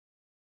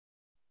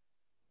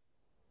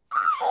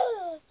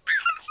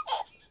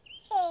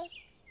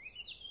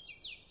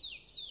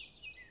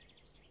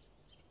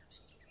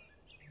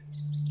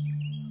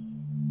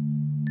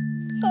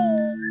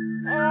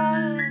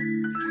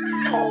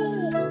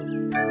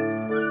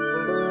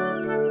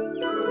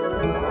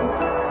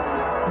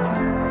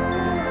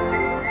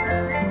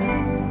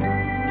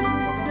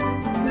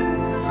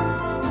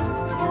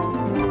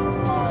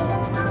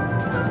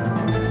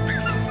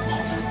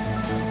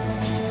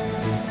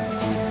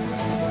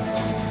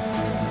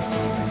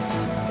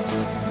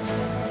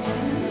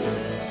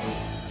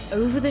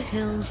Over the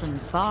hills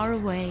and far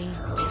away,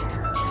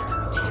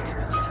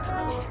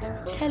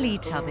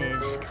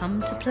 Teletubbies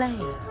come to play.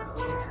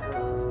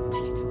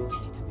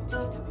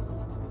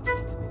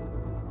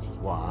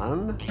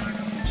 1,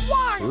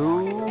 1,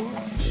 2,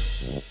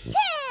 2,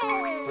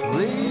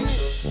 3,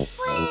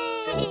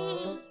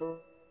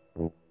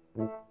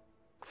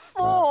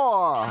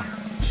 4.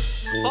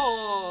 4.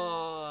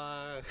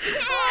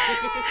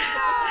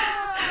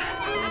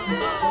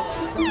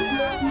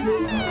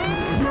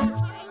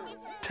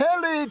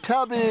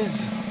 Teletubbies!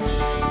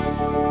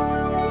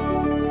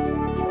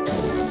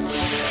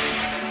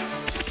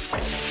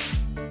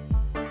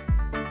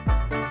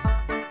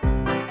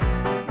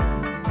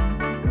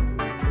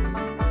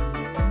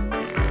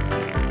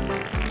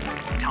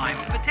 Time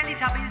for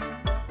Teletubbies.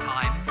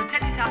 Time for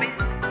Teletubbies.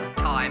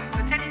 Time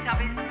for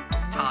Teletubbies.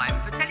 Time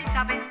for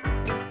Teletubbies.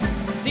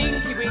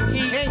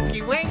 Tinky-Winky.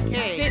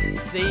 Tinky-Winky.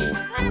 Dipsy.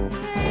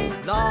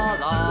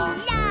 Laa-Laa.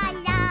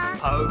 Laa-Laa.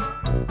 Po.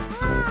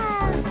 Oh.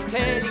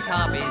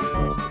 Teletubbies.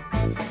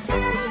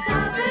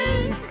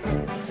 Teletubbies.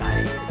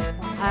 Say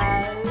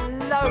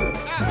hello.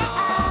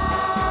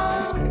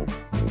 Oh.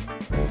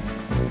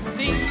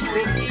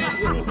 Tinky-Winky.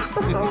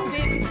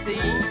 Dipsy.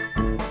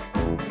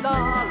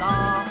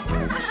 Laa-Laa.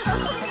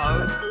 Po.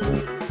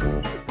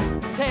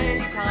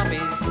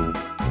 Teletubbies.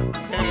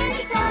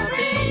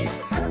 Teletubbies.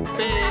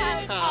 Big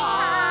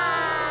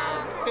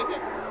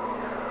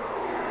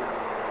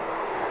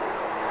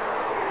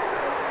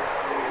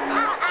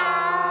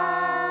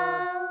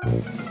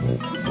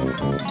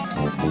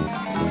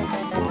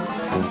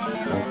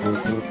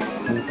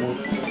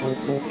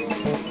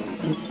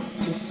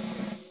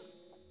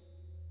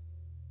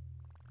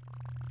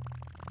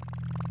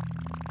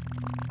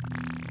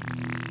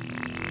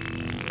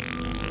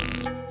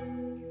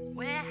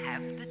Where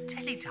have the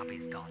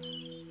Teletubbies gone?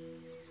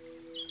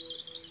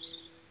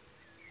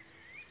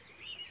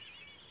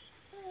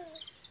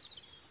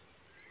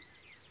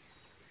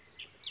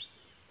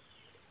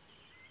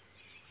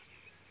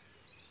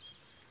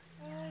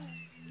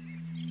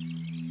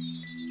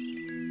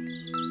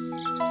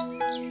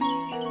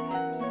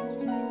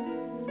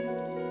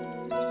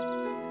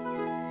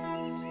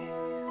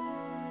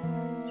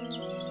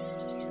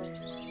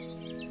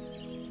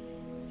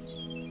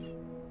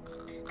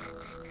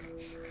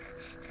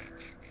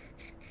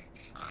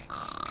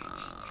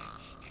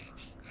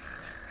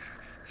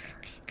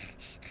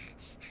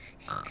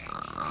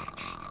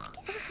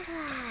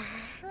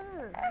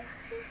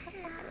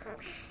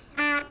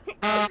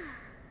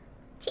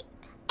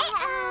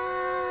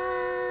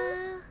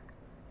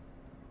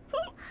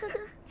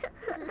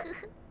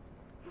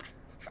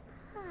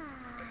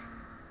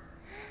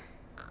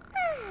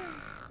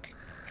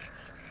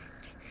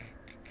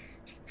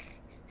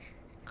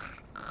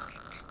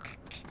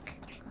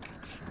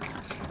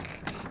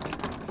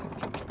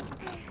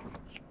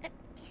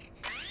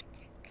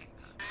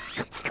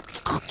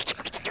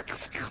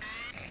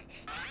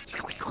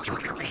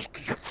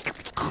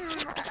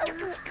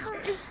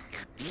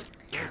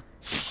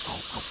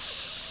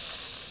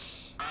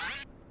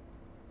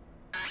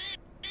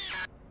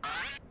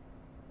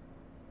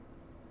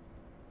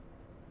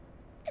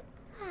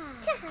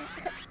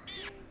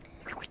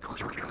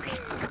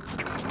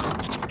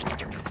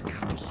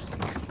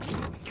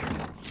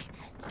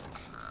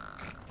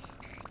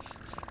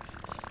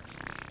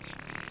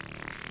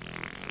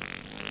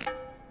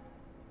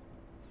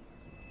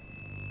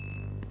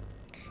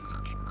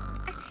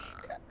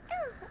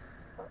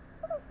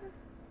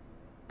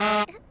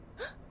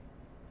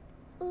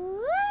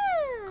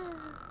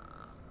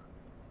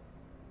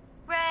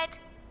 Red,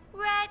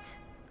 red,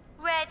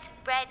 red,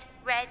 red,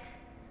 red,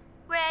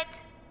 red,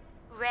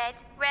 red,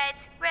 red,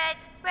 red,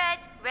 red,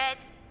 red,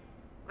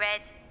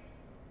 red.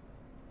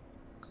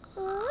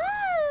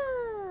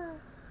 Ooh.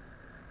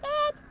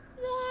 Red,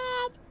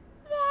 red,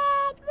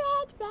 red,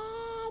 red, red,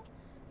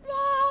 red,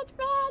 red,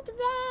 red,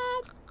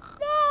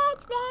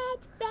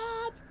 red, red,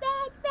 red,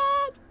 red,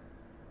 red,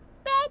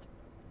 red.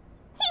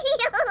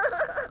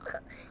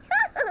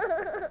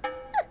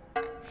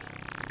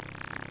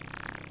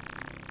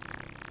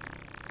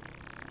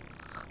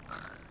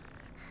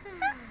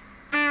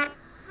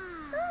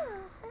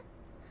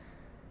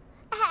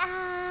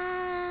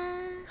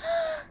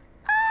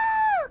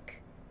 Hulk!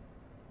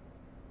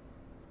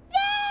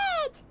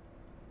 Red!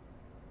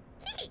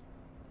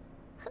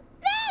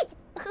 Red! Red!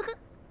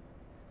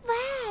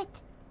 Red!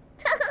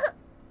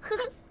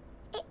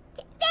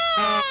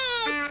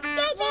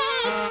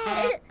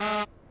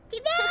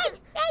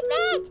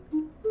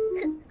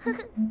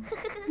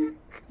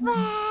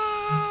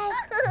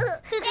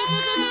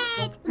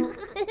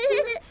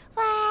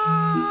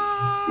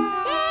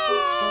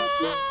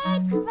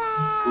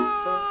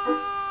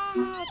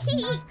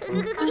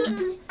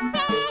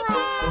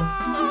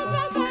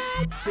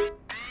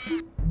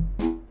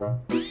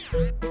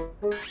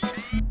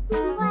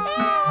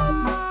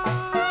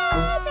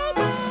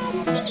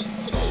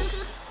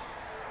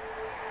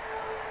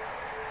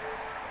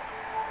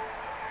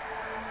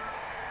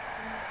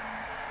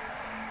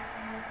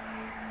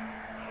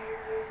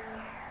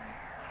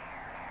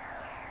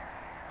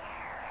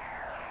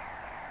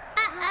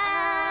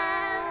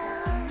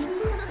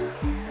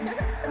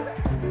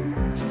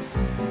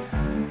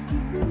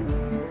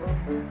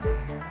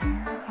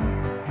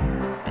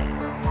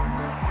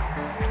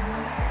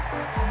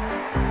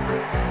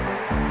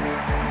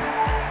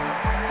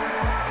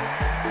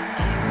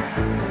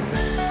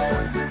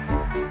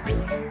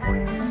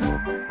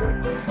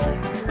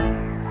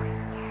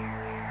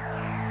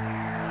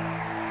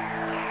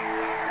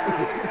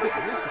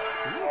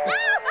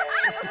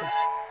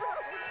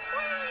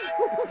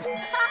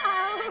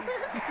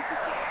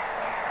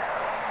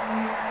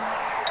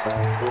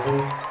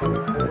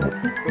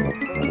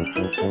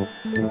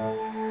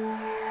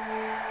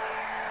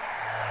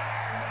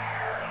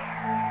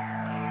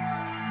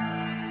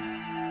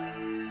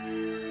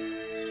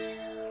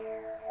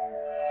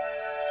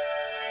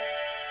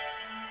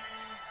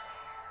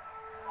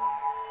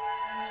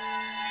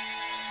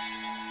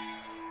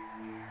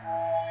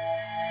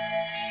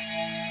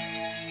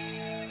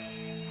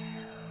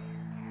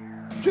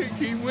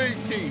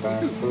 Tinky-Winky.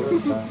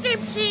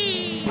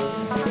 Dipsy!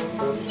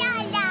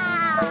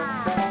 Laa-Laa!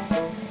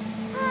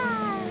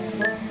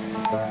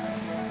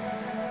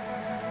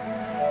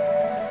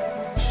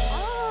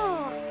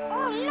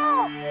 Oh,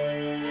 look!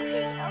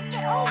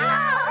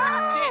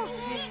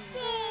 Dipsy!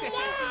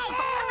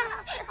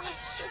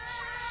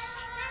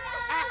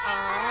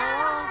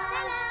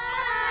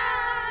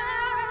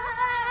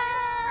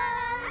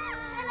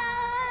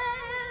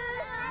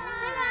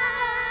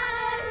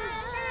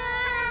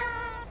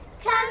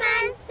 Come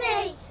and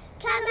see!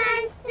 Come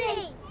and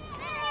see!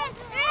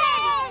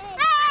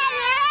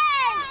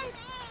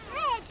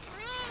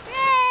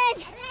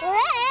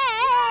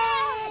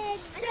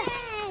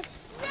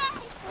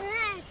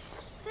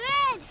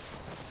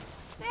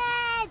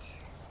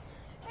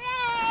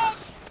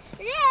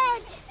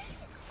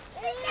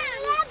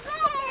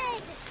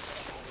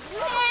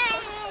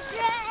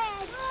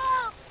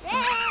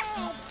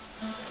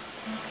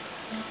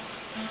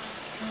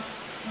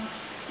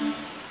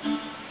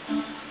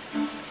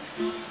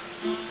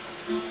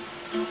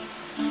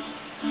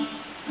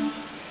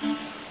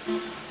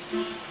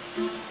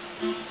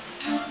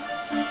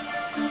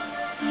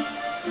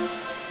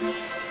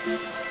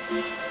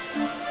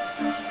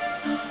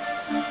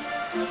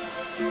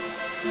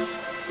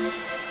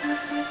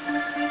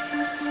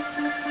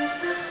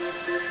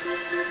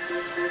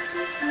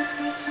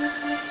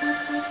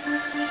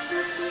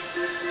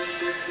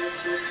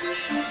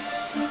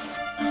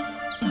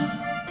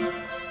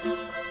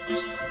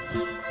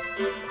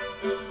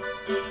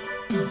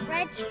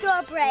 Red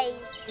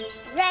strawberries,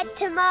 red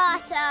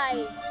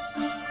tomatoes,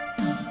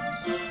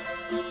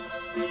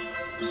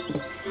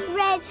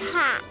 red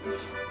hat,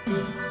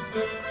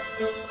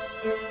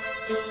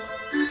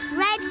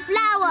 red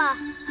flower,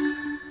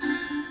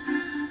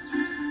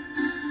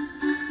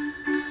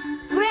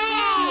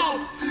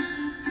 red.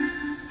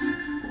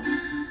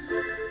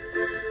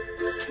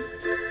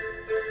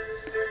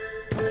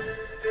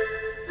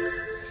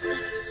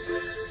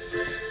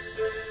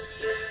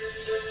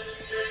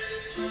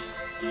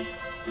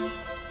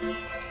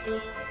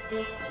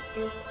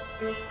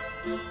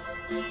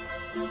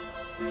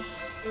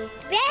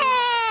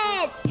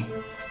 Red!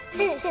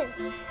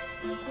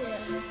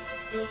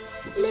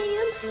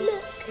 Liam,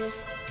 look.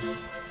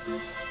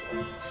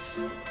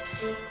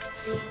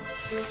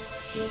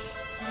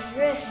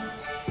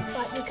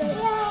 Right, we go.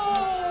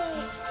 Yay!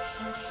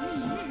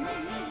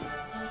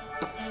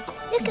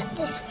 Look at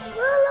this,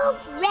 full of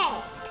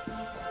red.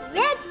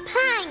 Red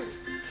paint.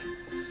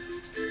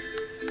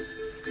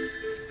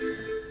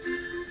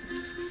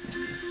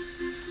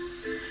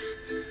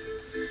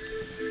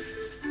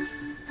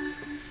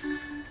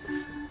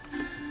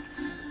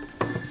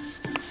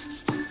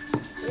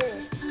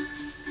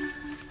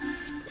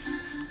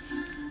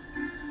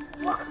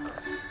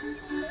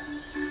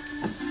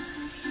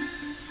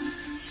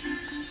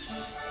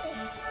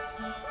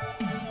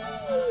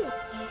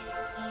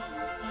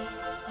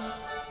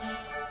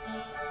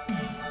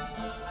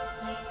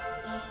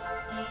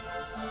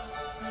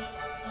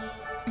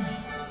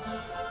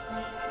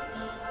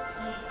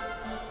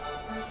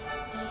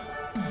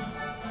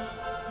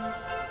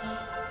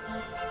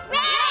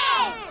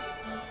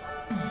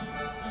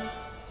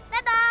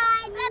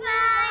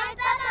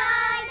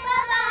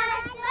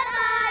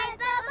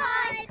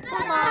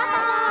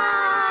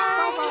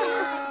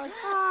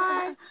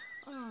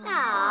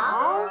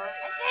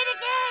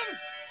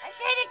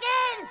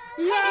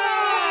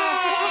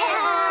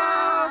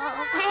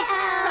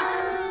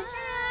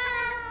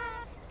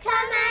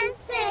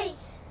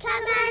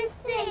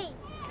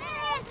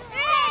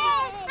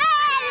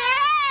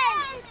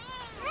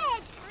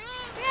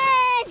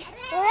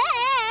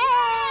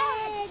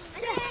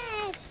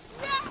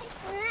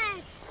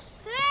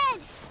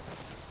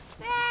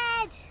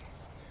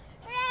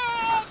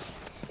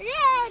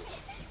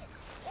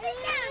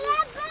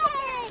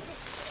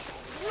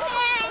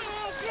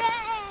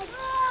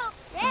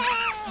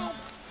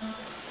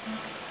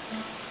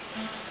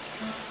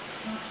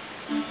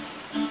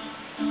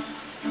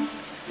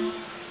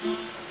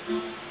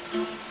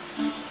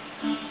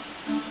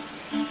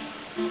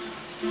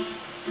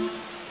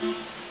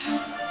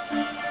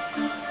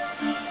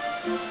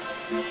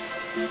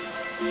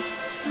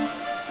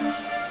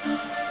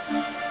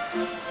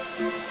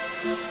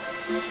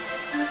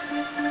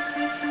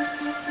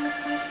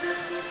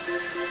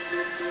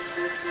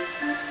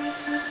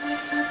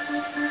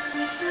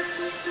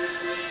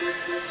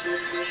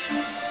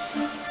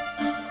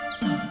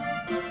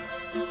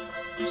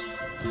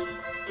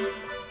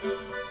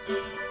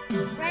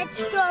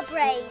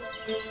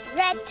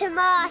 Red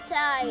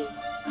tomatoes.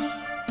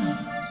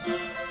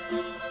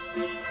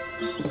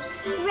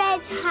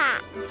 Red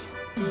hat.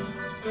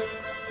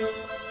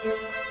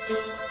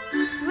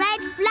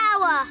 Red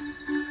flower.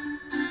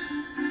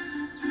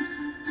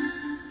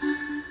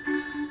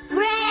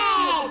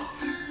 Red.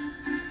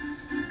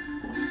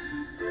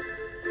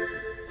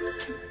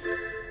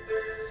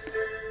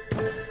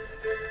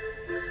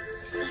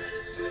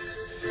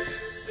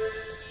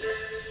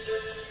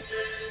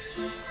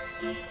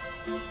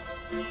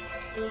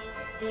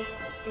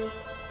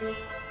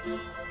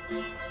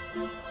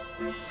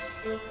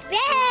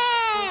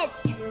 Red!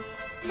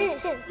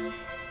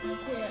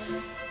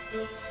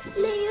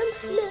 Liam,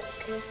 look.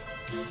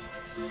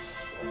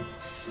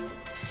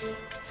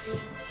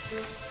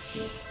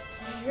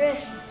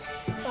 Red.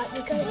 Right,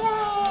 we go.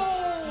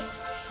 Yay!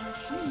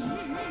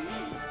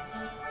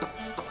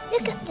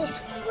 Look at this,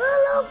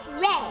 full of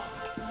red.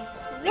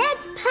 Red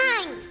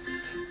paint.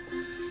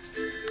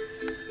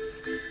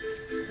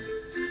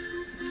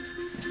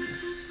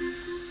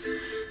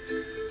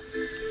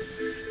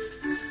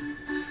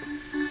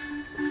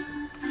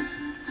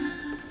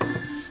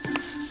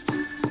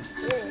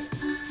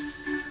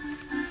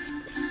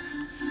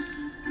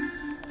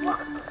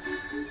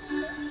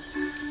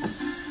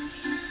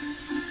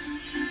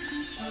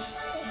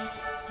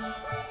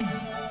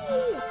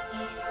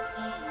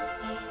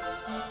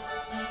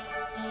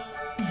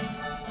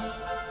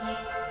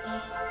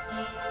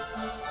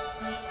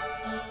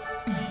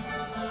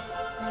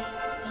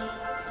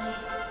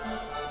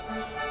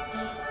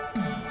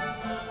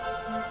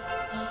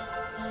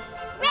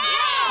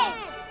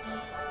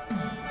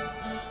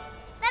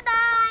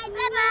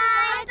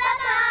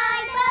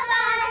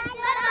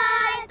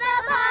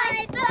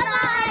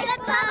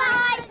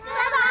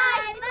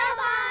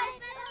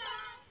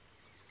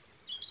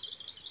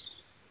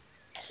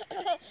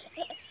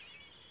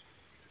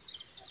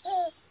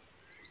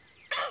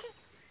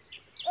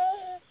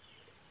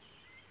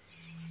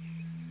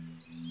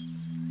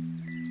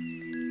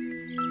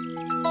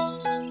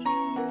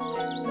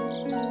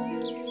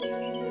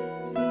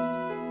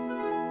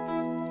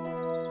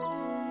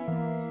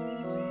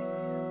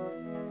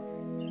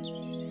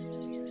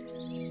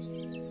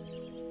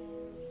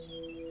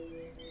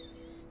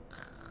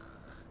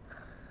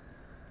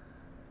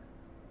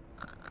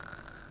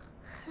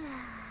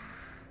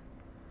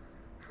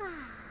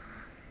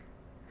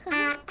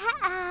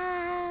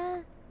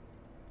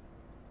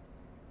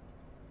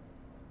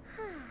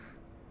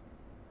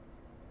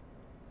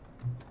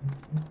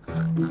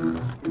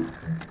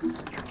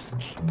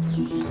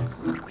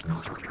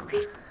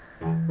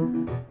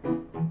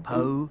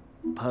 Po,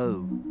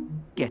 Po,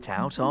 get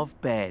out of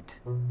bed.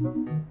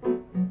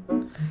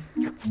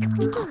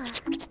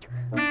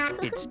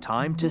 It's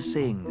time to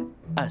sing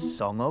a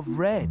song of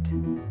red.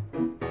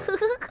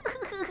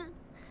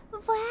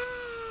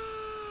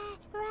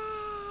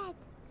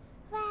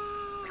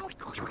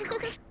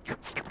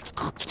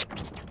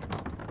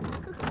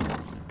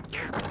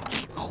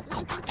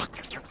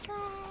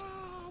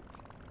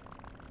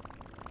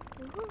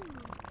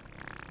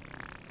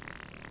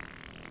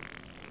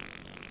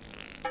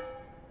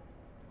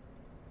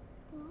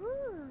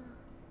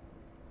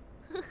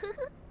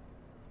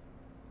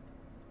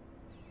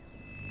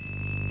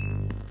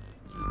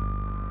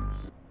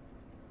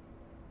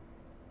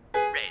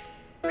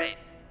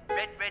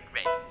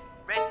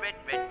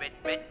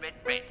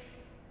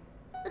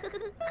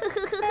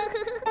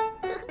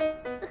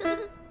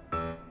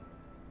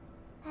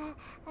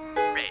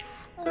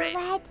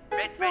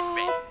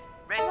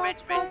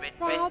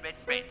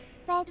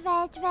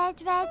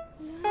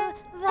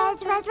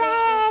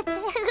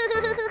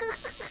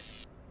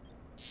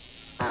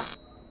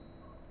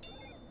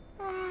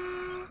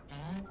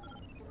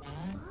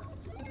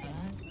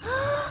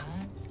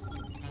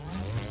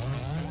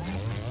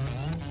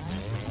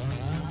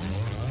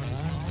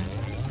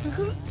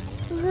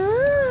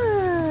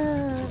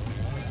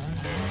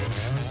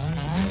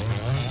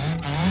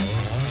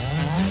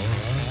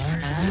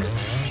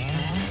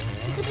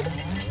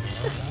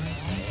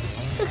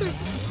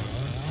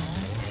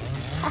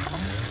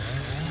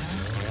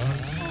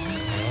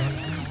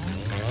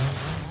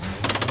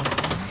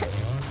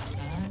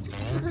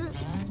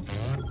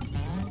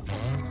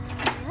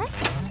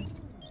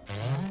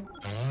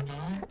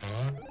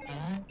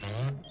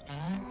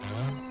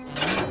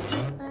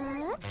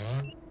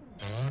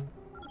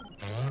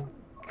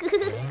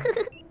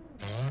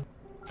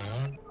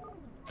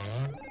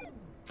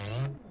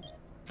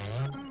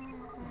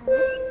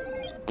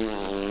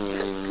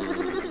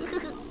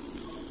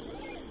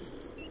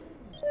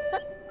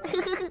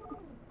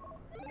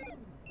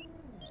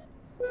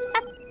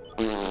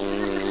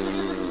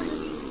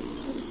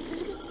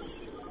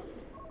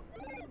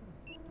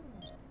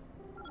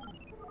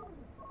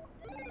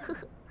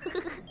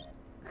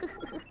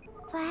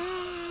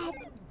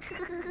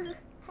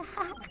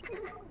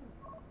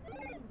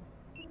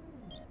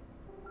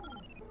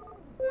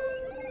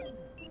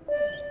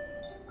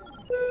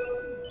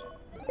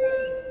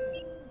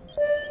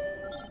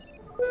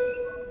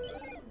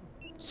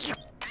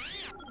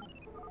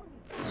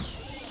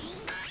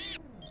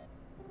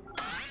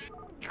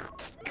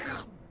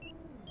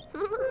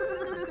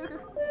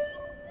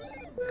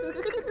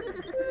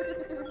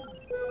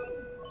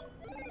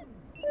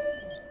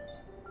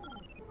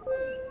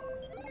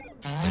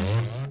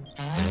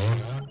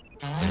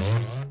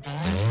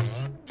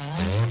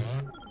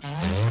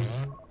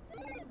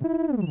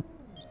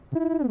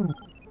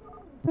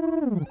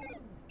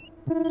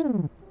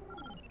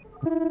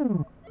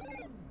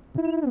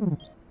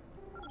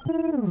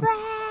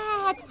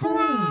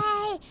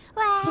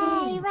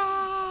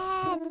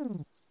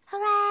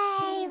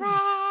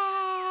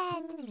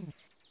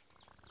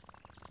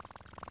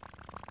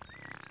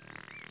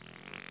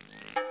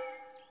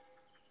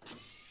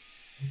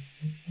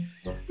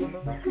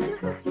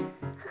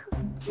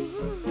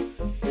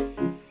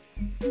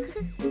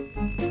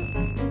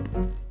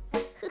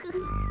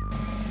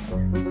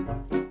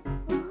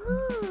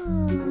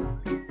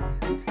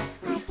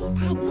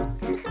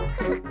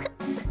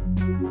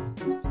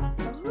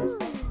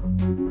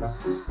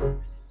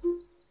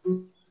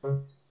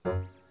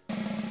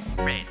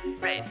 red,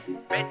 red,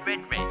 red,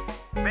 red, red,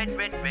 red,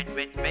 red, red,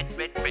 red, red,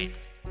 red, red.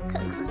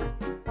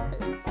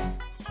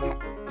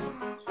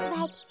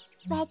 Red,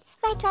 red,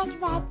 red, red,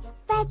 red,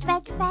 red,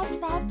 red, red,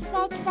 red,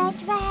 red, red,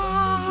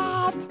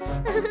 red.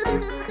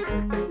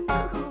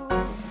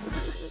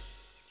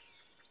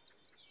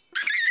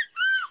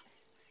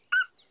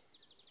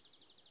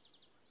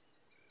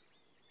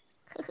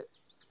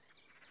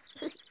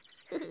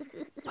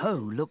 Po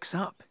looks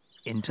up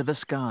into the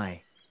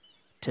sky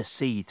to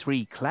see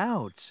 3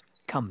 clouds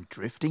come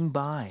drifting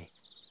by.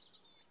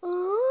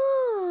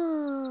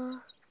 Ooh.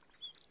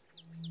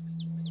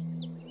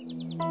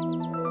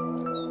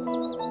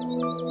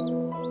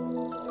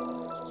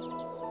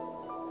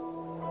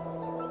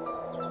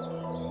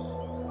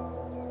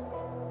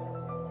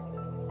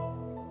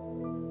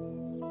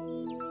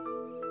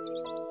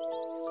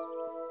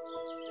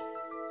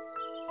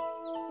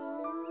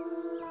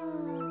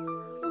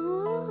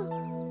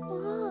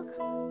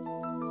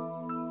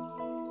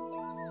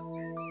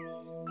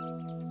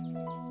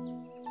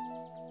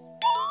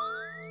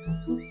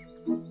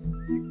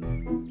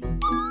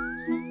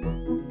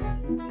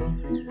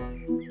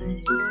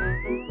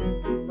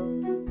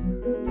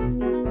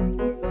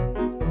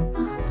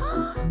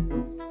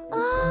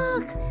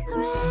 Look!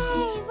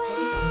 Hooray!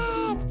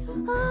 Red!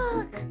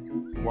 Look!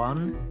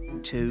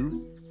 1,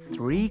 2,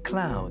 3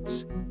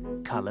 clouds,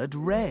 coloured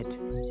red,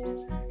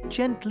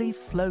 gently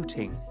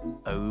floating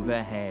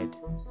overhead.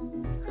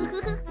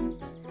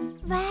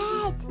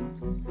 Red!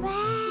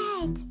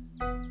 Red!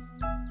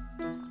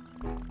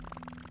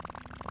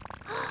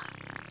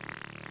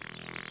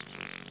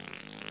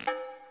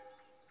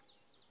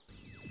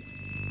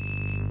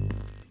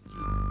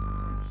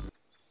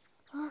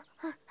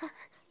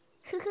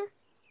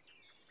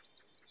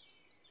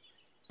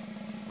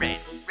 Red,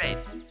 red,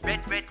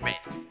 red, red, red,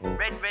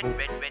 red, red,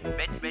 red, red,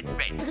 red, red,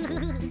 red.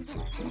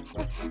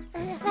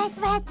 Red, red,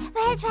 red,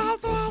 red,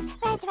 red,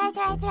 red, red,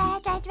 red,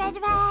 red, red, red,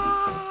 red.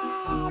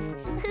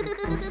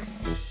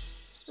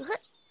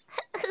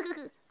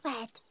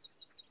 Red.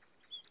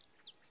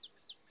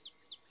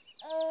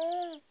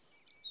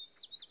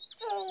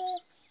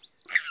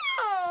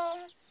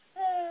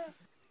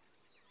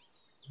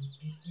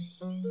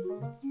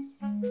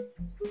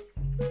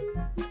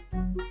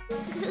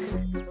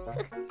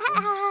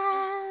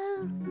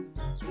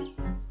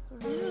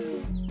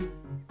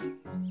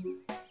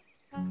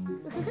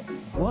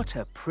 What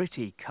a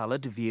pretty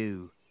coloured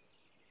view.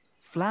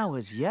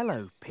 Flowers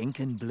yellow, pink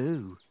and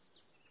blue.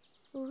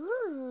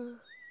 Ooh.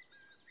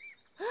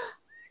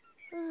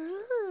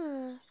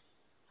 Ooh.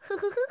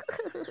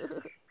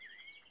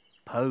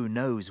 Po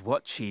knows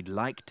what she'd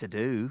like to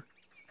do.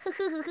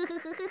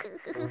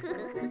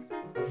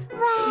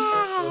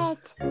 Red.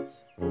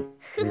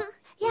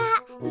 Ya,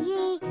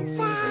 ye,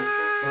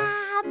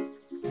 sam.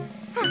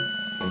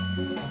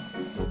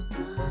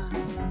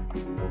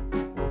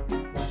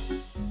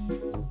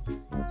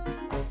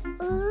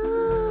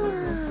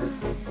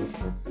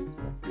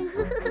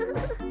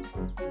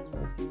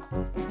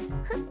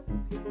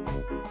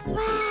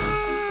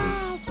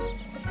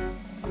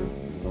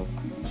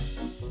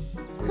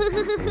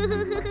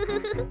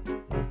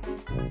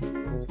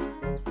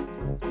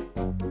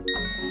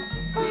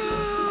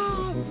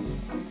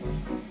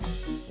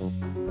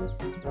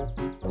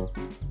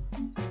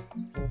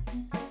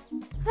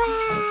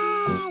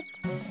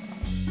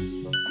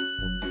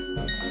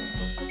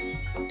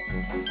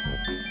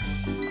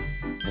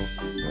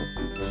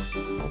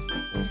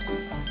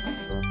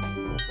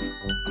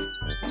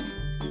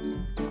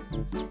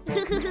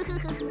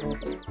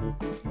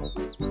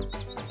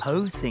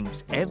 Po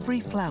thinks every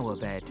flower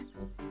bed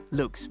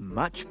looks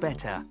much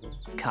better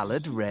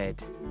coloured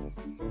red.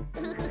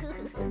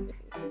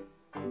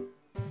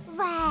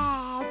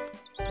 Red.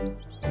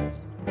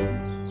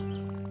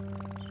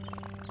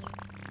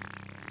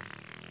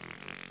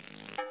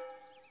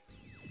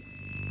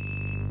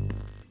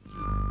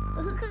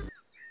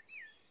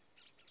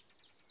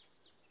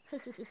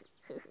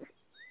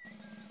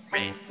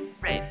 Red,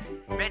 red,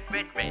 red,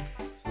 red, red,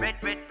 red,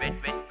 red, red,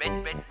 red, red,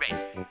 red, red.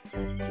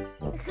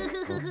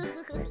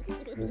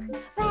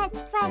 Red,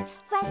 red,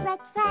 red,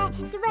 red,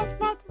 red, red,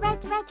 red, red,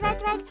 red,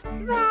 red, red,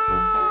 red.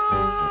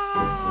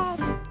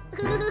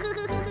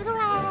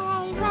 Hooray,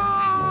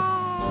 red.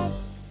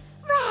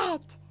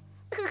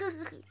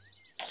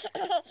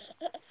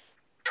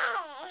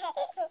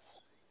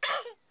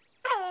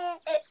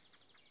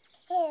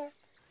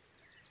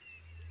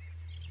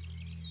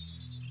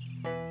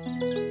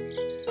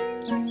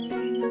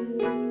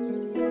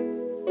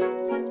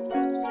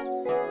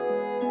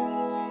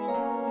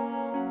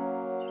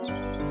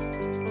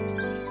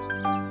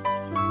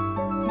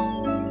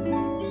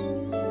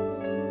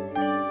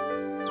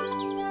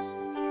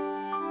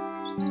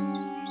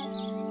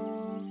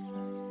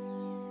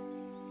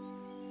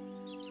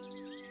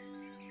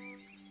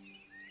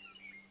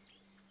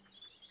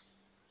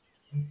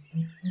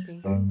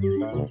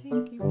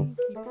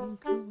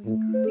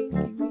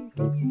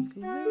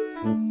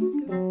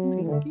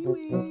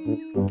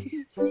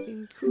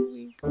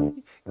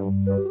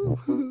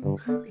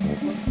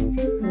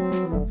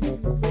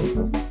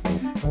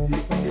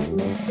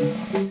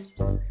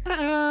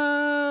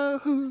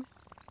 Oh.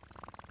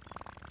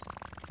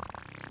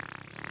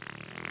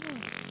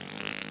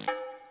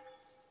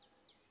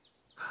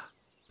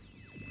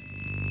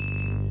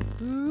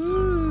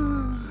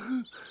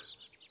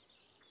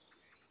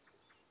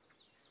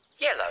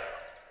 Yellow.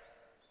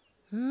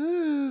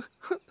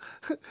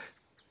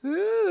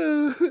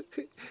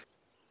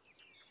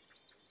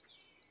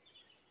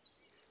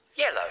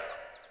 Yellow.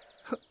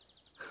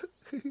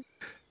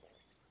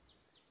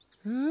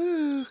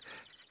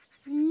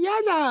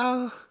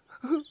 Yellow.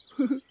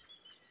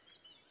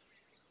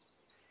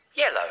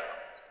 Yellow.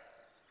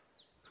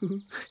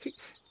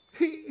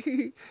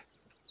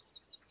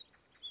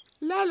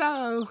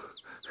 Laa-Laa.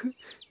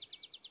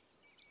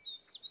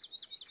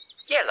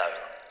 Yellow.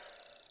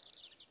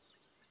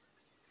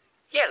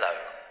 Yellow.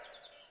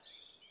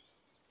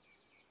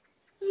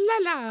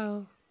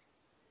 Laa-Laa.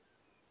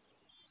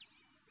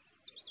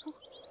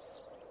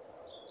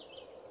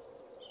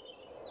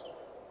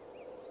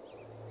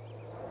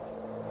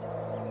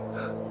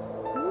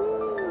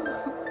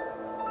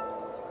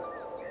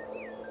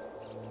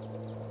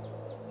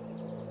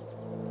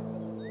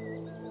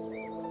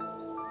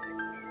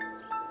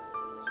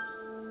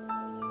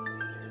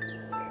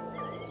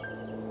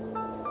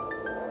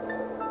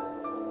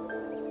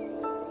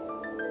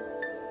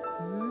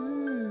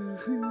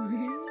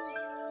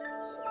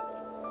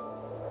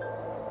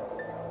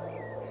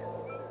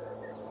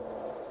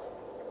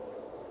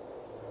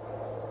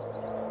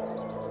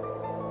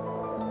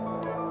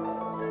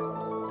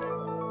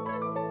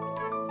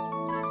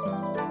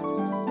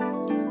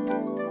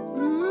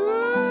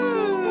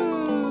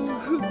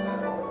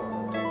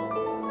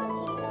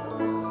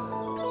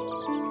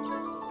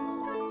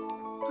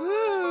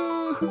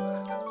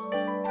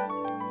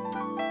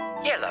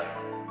 Yellow.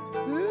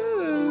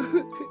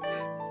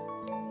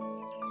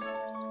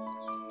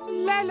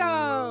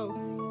 Laa-Laa.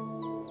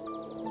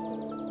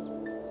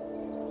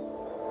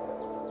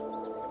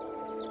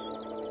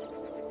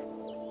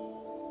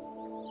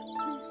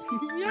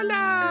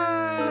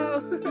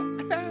 Yellow.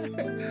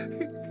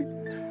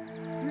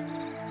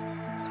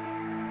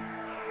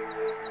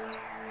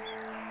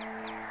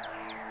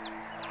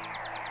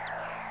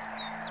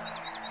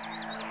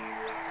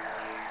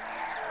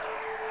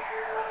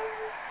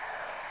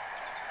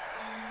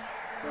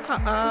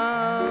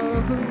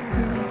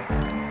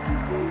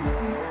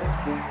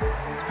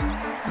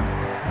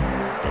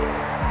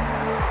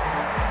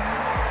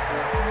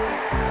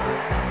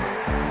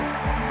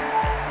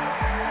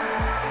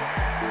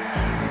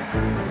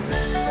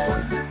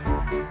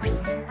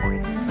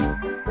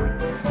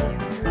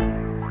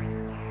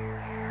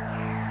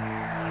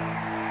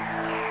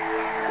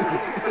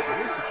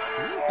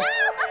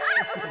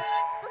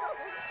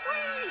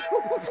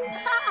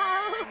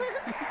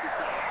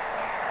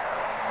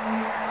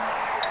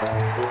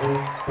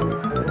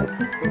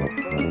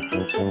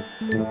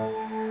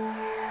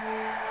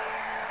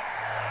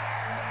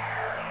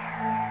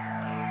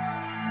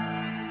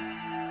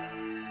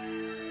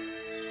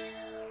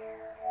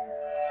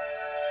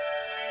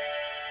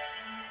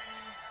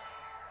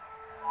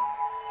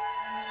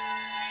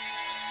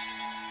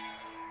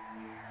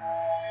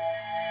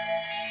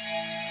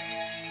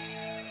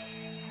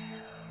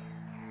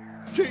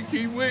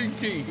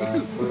 Tinky-Winky.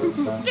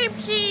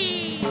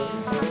 Dipsy.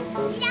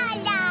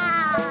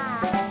 Laa-Laa.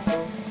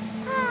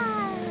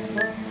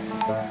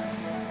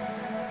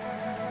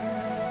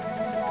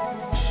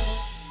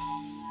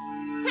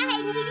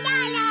 Hindi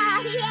Laa-Laa.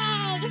 Yay!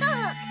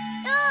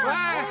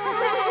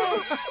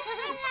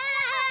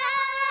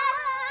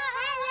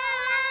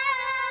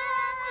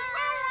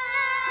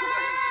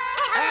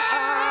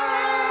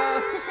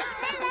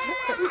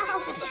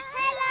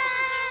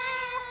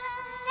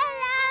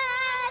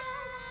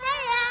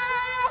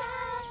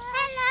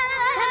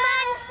 Come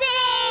and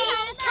see.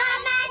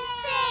 Come and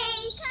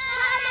see.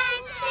 Come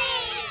and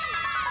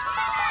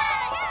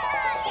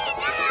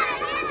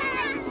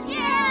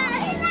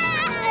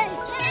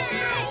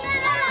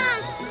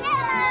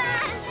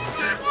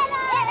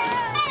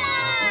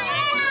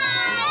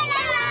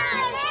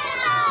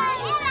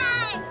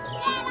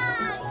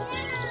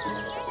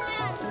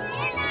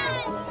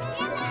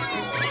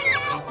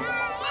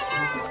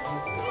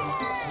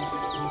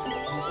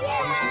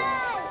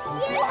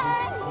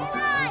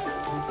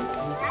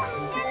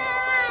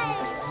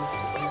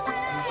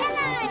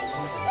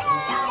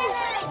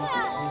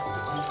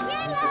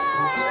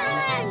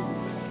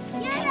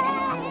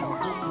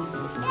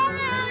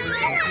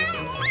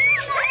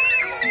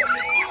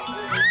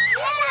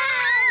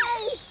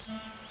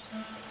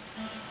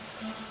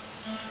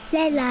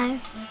Yellow.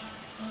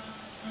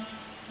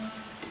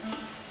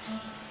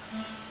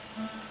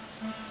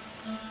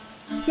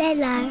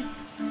 Yellow.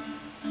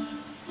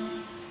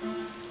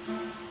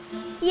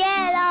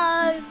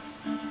 Yellow.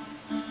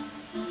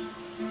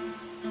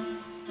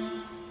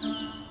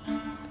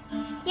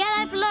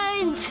 Yellow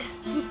balloons.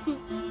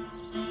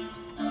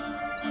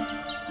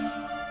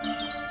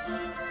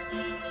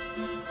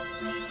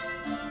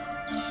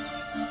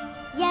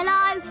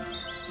 Yellow.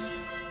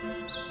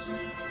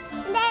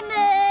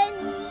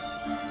 Lemons.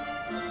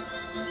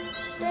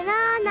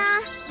 Banana.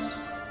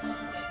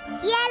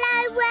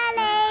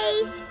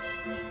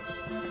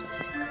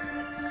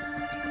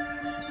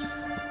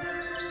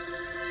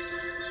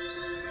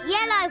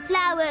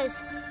 flowers.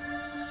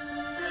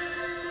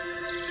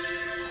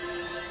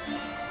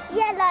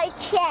 Yellow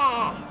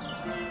chair.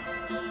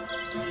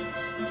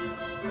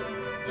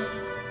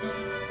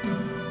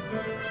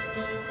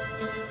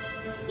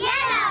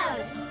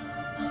 Yellow.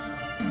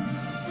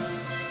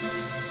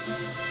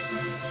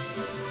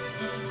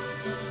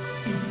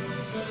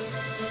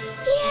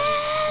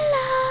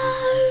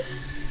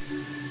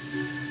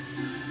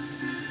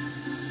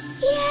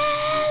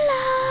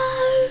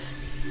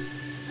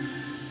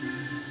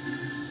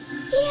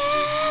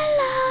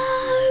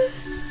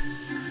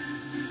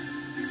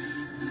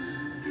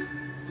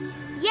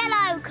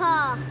 Yellow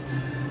car.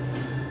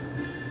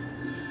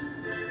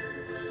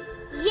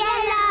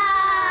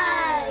 Yellow.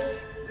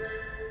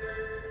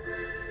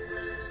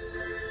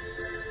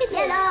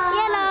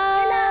 Yellow.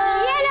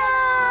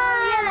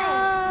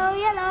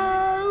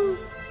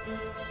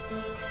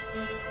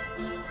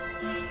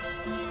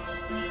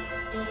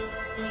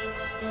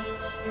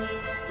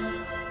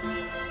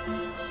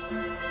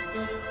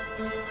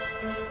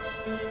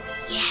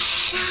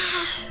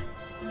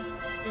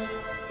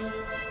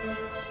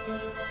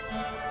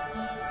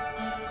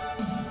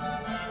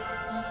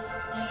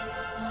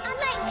 I'd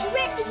like to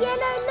rip the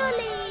yellow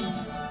lolly.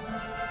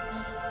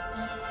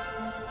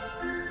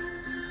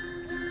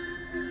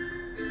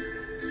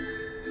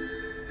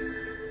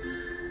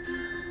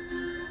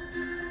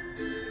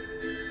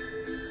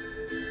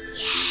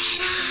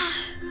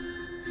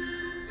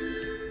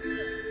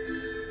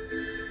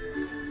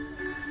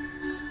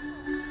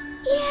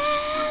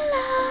 Yellow.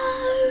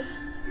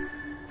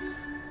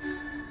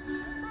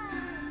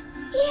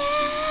 Yellow.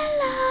 Yellow.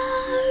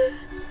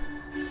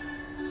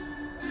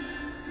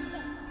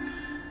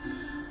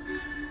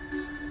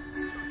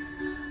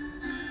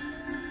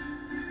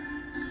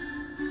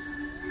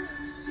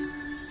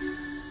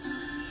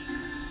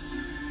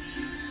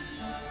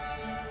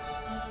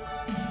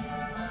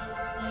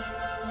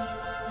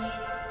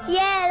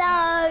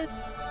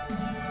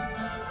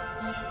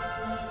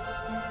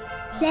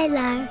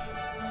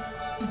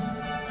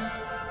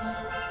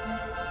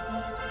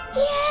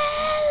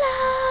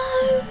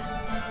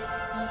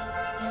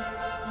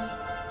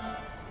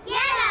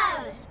 Yellow.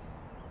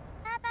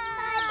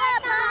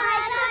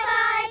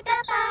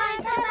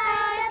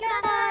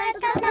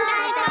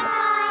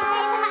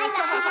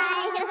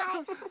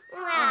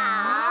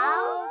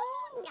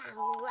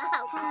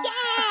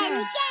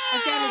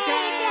 Again.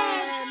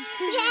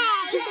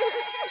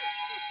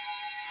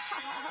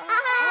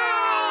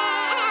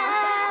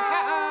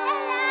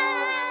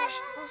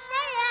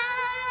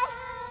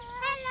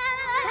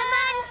 Come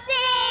and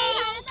see!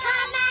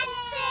 Come and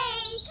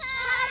see!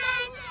 Come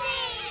and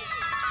see!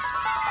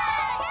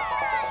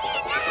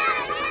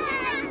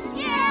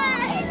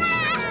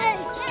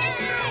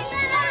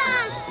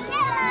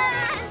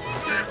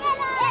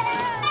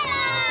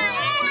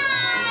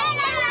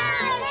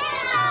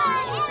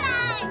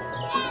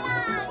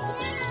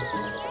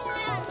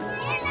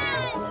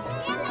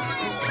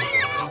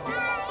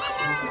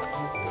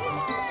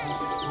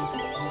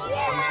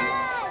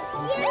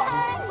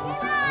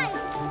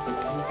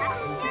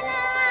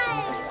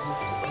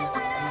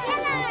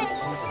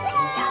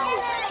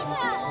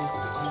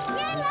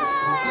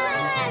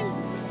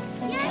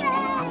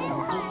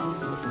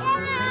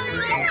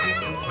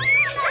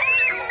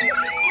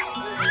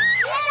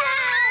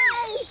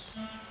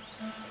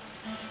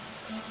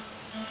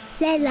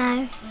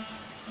 Yellow.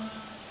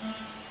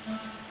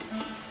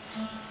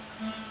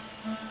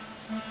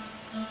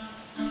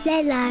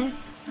 Yellow.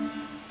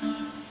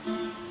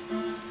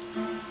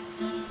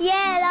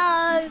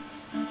 Yellow.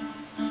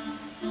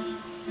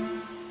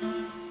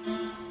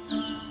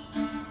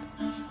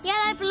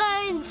 Yellow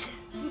balloons.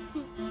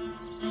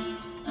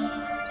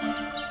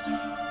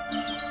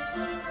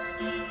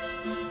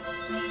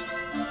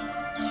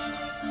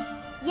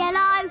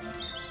 Yellow.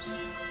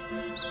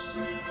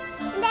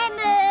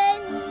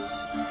 Lemons.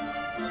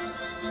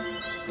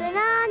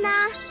 Banana.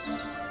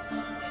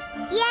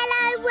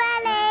 Yellow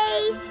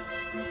wellies.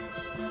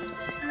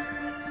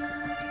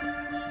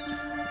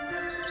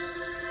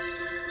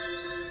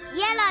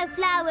 Yellow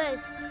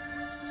flowers.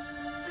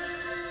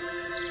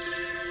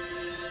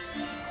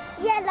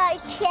 Yellow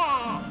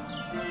chair.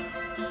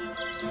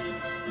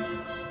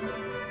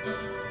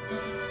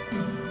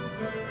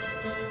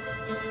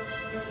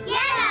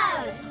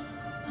 Yellow.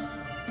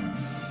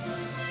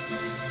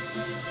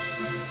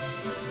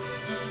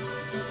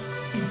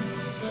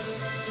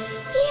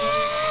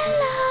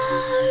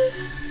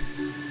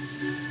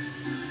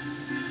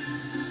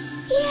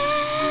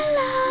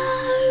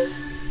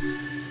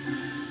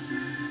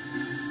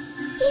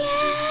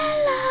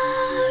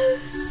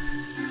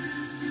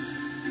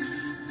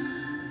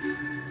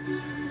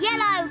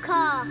 Yellow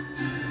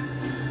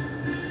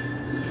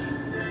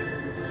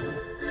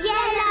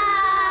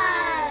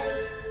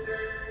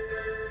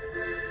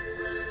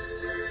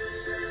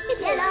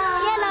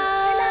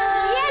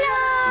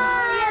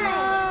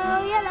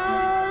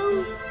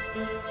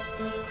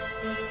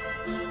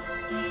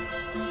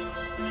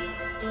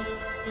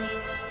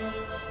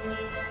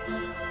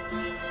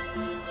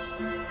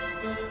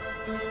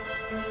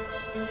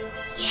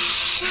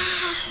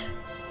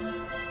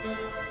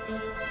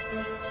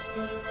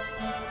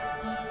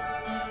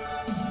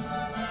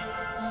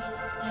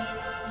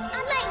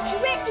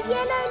a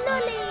yellow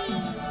lolly.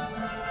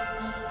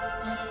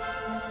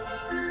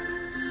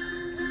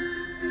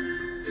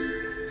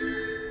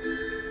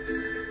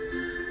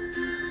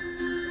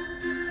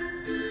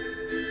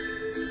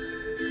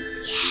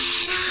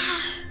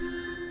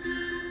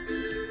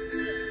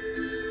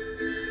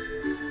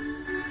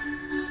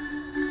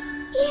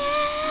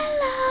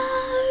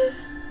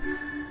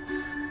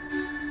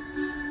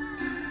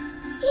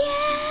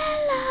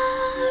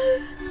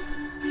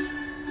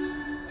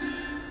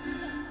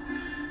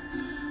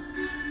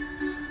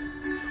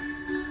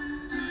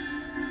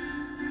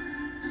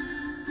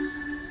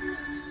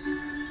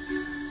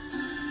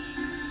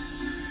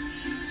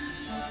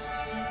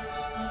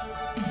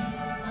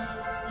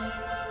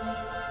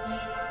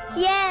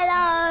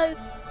 Yellow.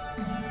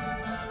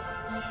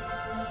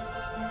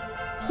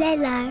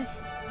 Yellow.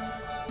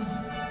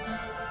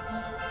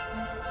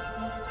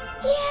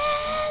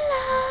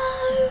 Yellow.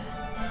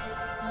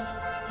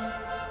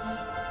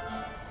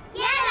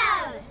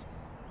 Yellow.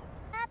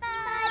 Bye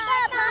bye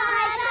bye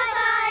bye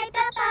bye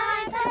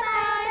bye bye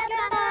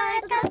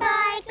goodbye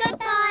goodbye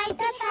goodbye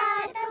goodbye.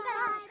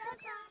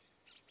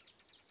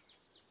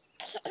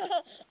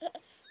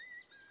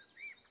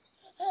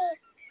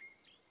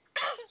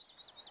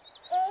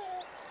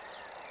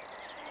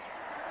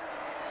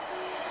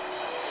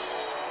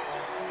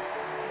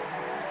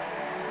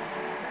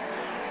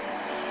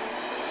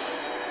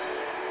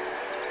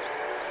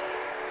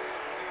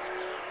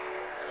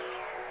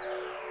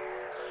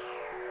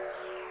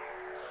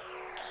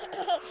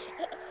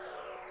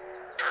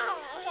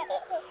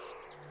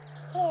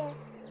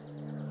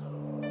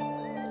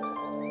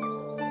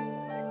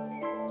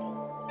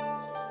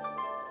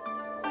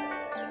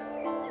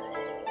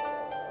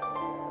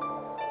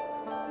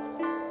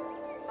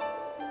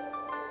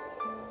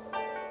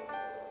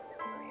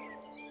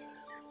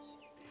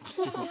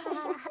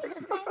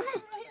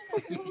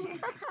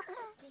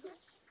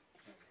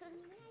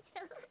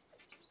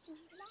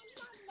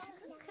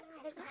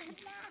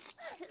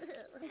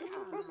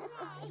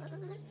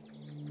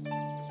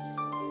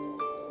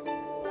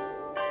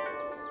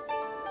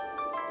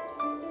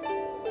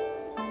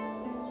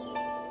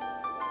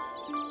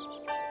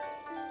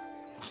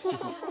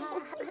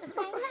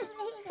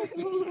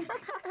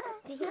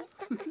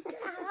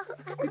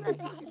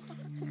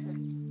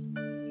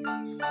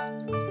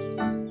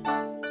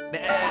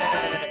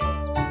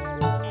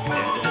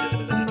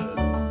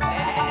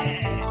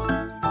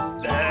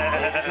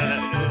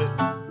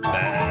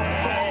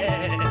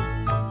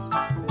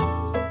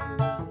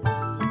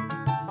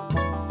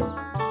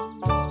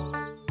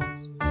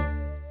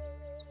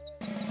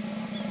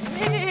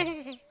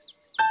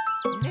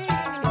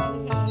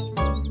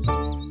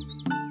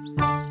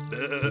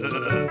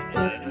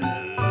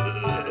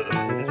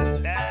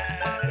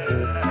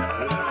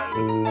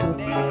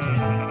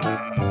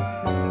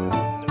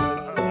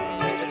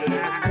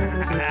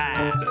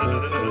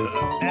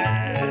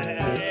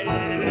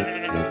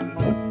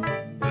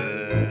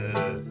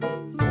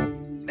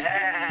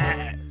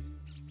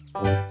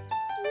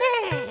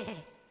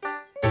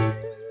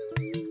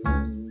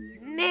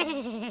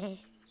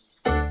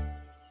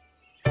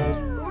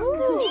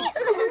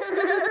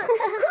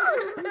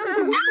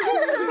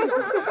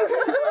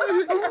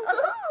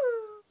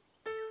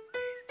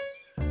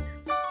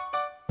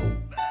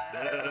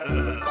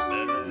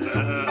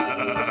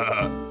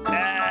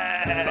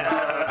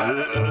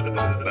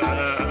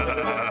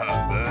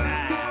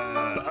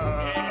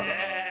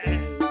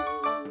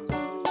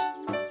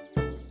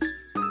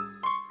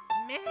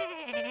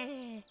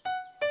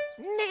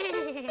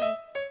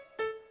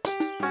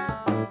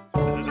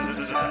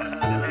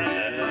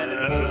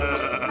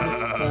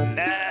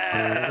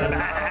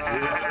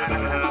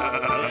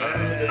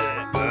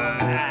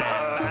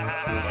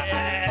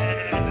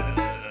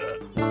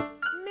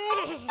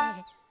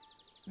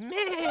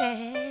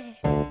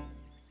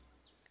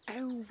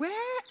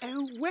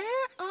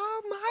 Where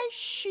are my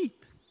sheep?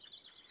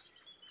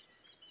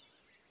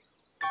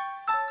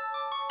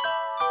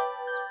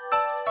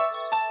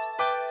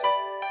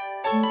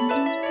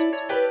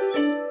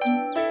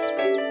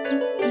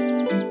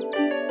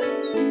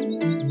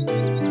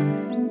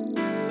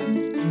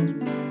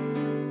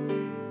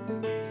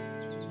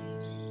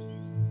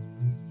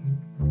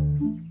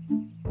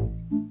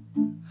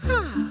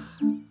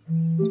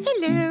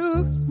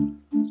 Hello.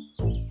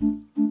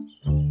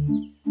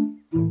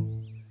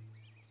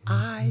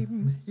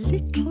 I'm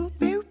Little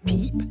Bo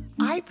Peep.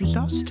 I've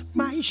lost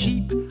my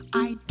sheep.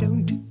 I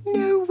don't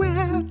know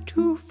where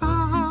to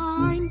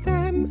find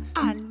them.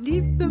 I'll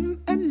leave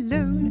them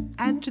alone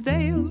and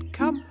they'll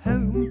come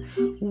home,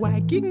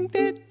 wagging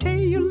their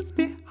tails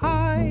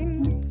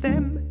behind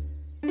them.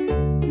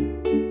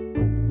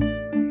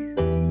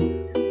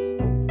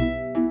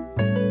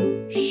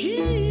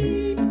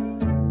 Sheep,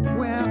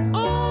 where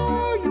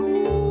are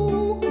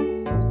you?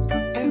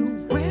 Oh,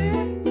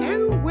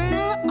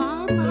 where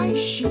are my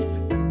sheep?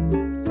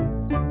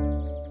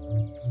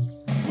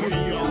 We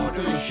are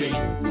the sheep,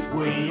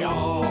 we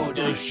are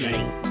the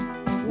sheep,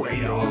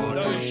 we are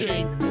the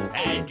sheep,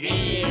 and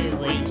here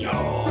we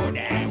are,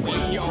 and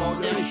we are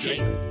the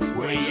sheep,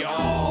 we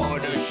are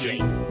the sheep.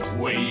 sheep.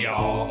 We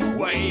are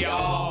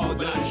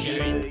the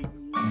sheep.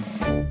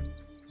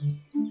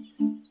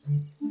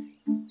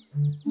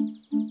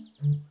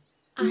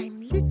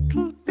 I'm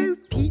Little Bo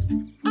Peep.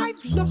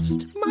 I've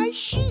lost my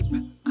sheep.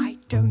 I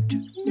don't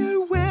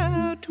know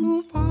where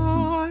to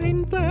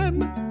find them.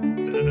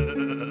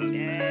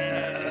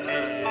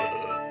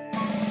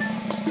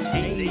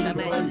 Leave them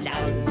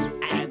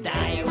alone and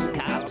they'll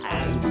come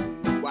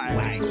home,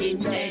 wagging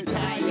their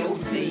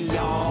tails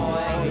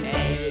behind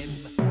him.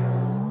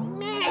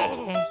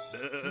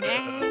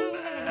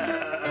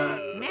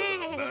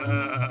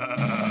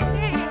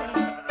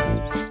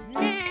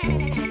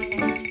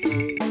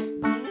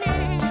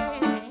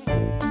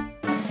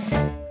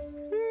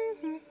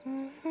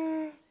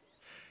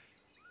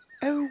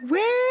 Oh,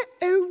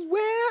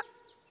 where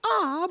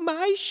are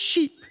my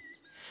sheep?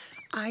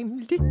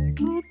 I'm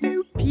Little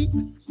Bo Peep.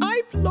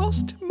 I've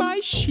lost my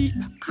sheep.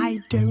 I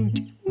don't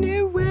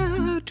know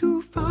where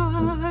to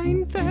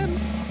find them.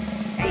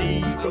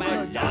 Leave them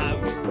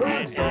alone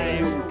and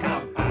they'll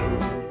come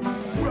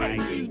home,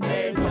 wagging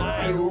their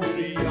tails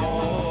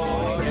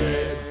behind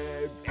him.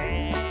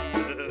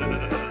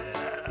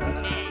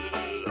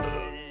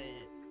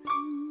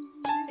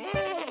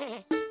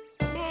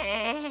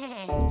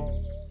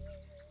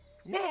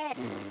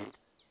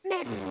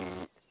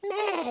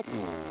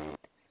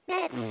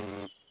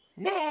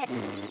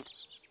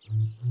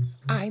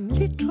 I'm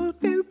Little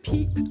Bo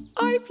Peep.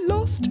 I've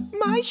lost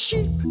my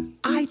sheep.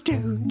 I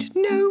don't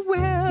know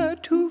where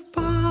to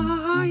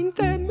find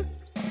them.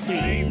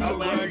 Leave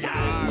them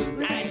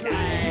alone and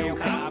they'll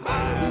come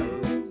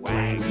home,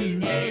 wagging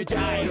their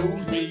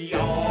tails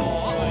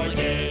behind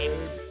him.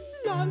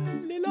 La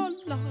li la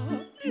la,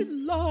 li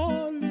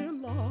la li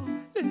la,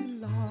 li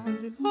la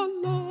li la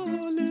la,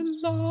 li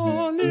la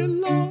li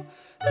la,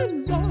 li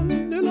la li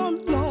la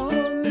la,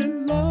 li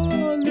la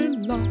li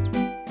la.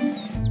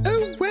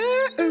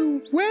 Oh,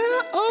 where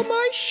are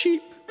my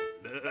sheep?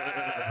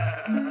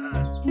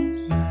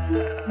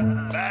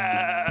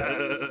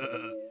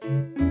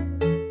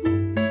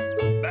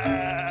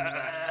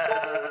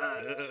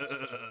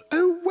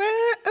 Oh,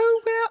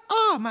 where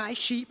are my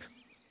sheep?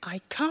 I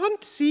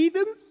can't see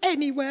them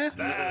anywhere.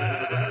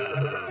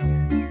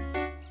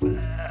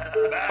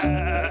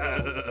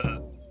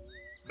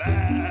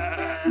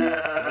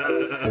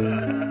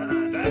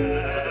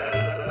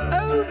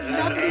 Oh,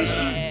 lovely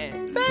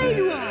sheep. There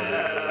you are.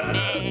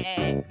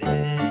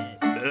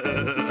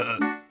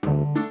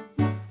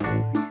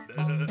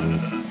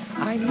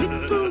 I'm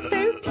Little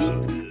Bo Peep,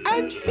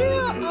 and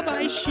here are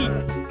my sheep.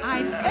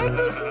 I'm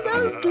ever so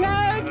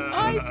glad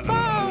I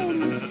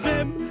found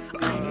them.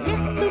 I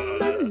left them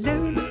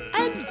alone,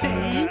 and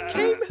they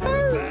came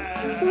home,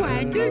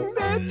 wagging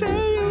their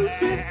tails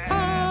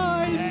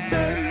behind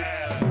them.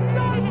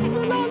 La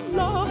la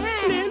la,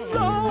 li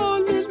la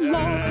li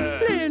la,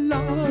 li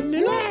la li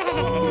la,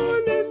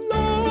 li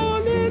la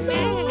li la,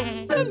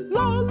 li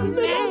la li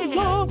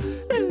la,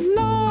 li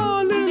la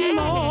li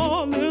la,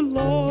 li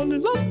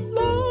la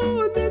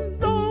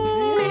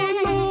li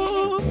la.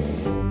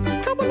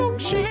 Come along,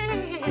 sheep.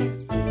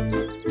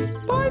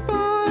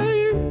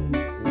 Bye-bye.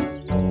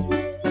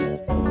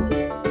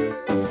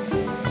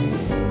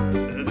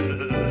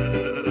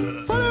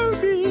 Follow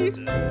me.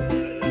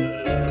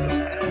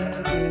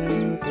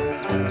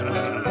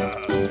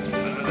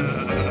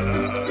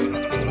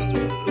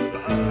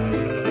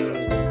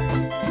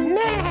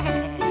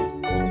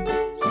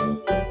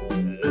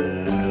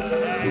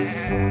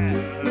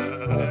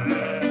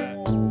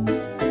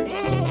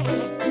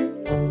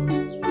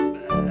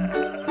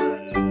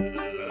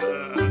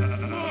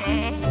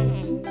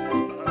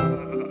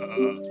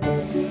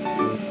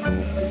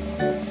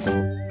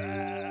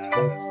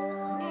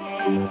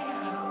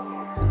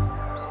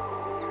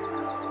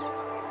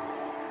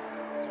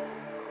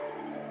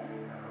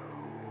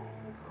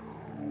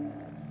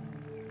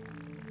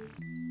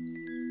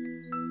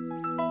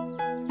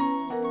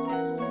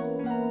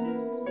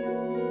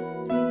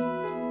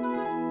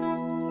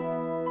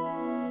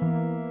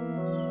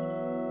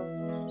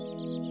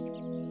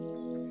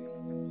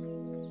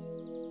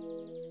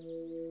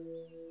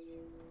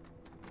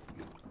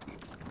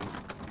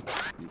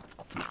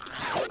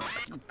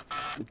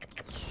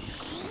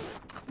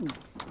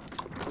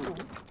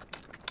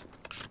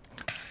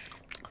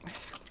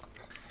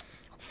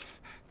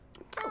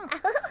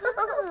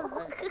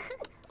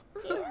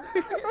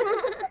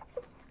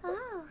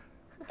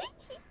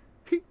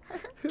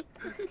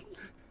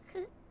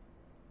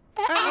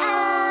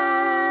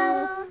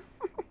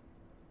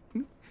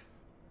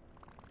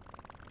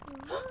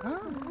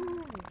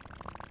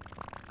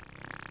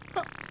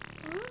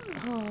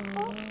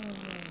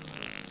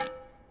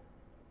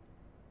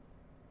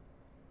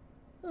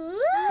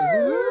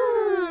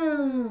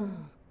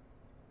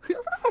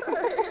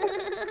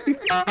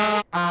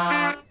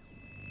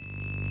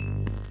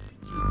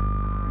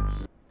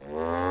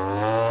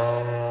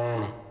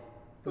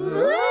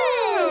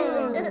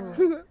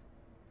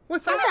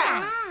 What's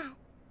that?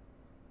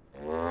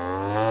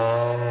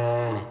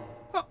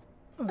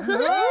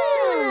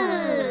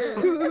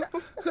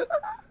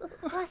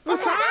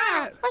 What's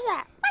that?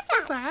 What's that?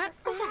 What's that?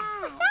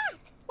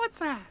 What's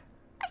that?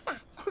 What's that?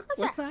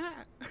 What's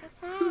that? What's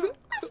that?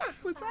 What's that?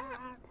 What's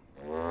that?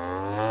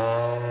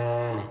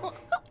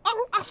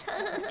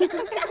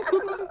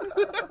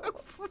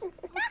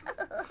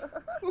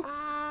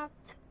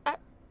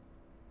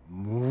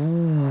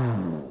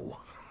 Moo.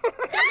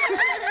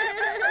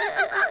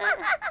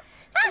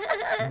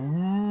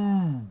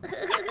 Moo.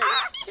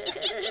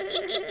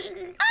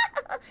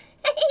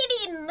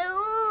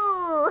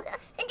 Moo.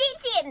 Deep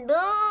sea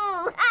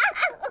moo.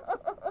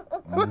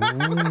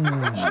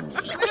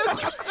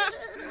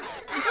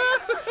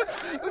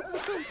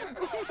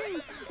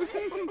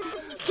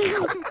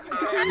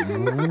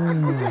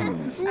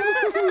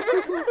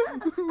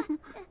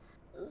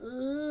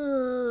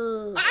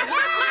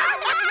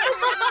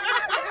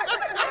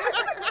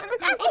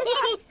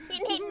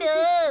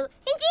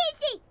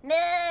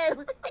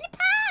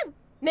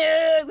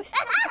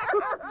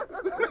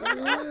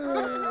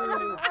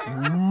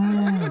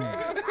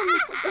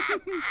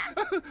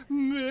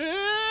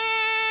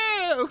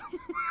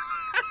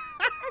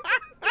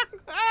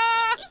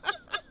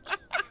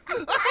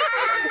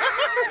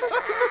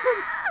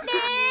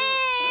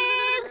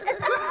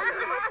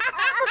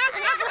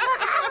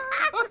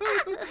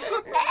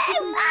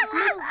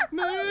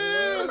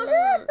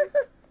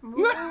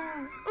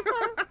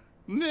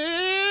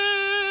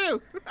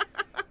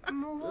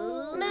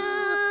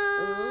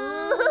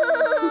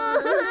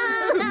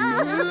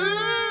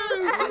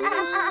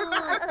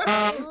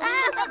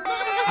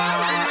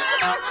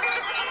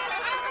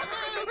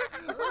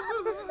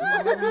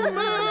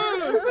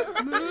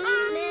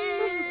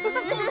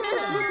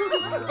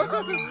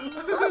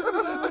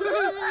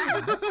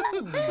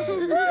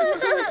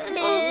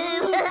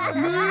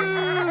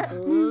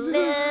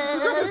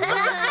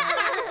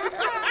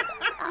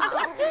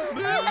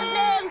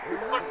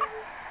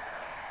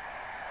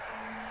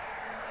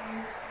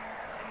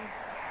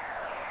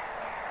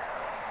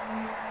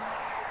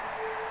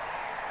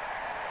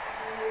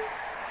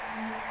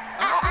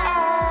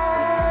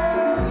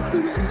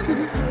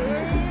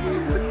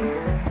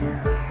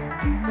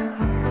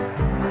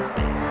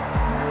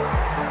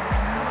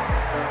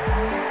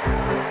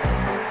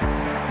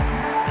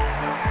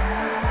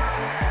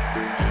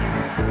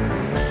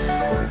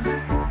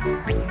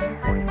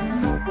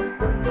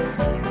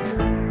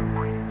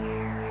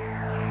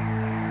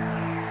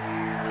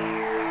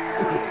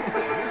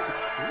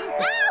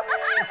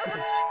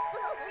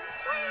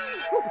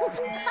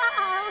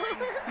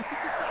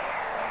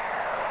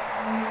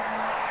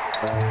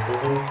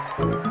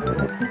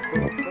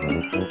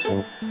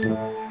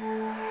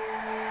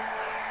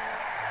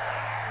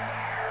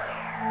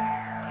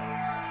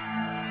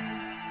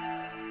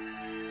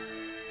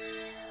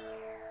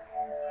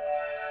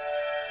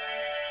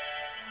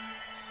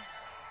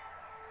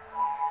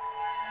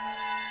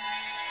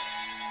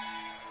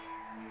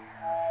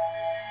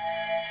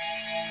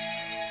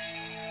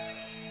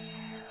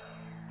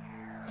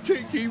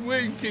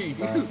 Tinky-Winky.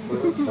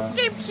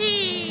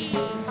 Dipsy.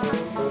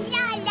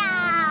 Laa-Laa.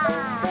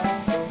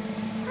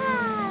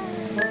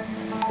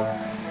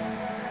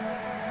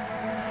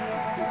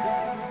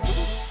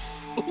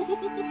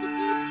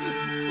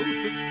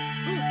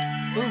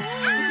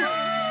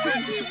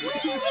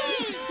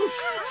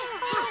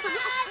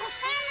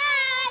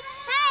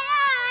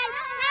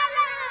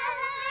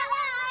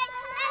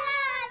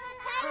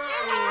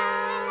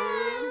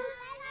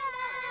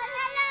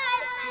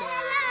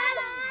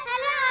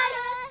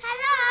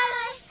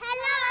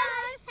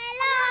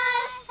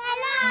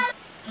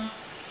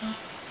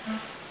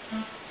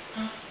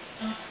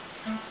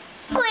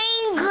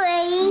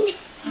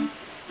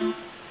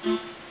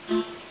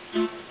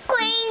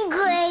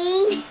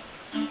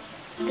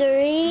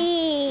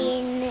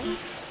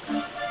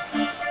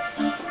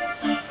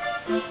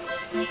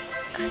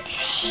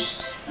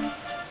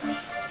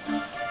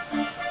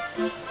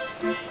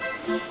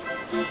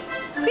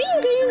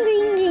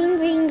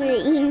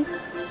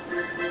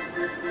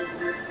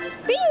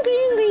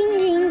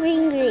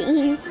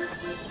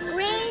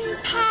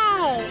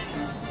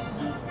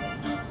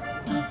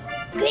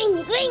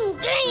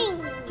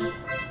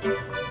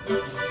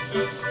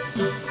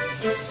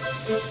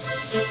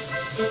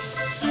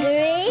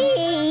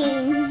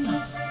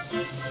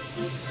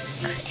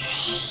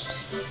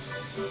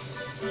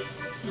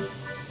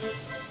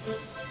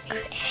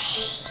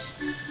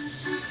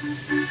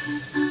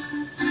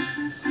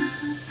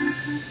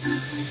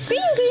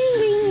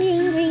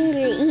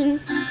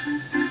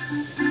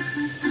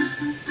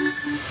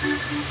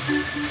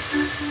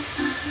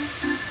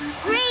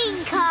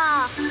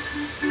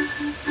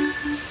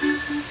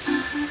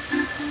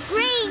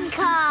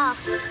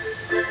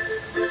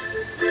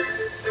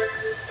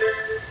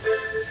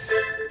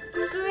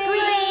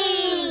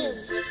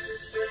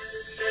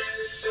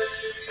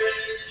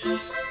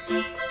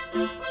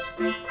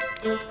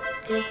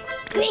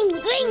 Green,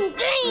 green,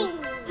 green!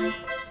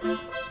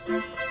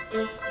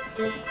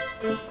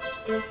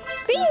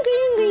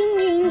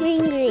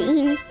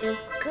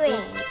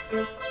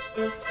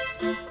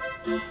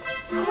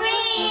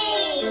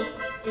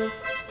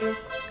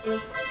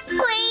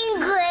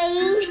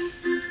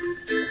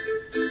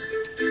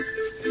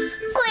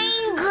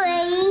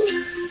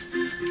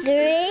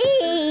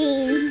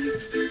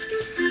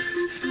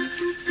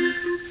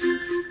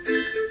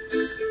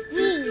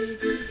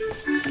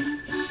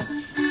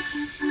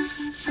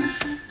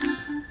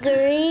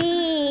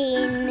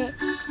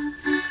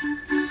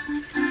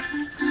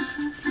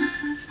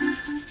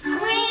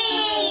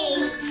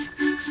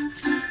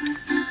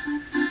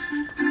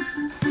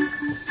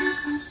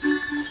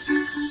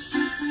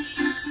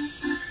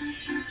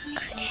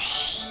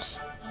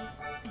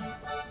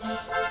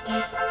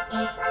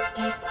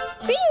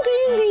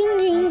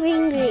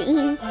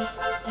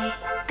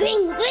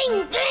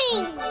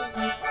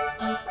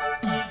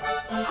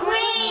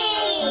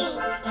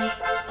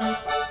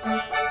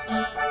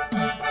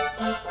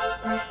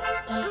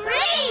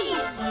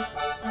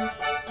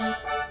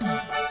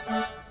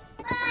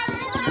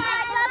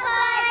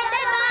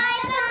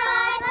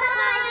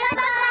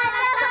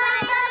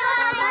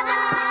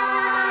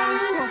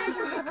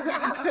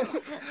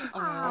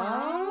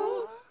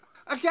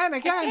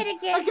 Again.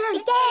 Again.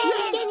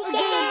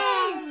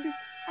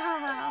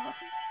 Oh.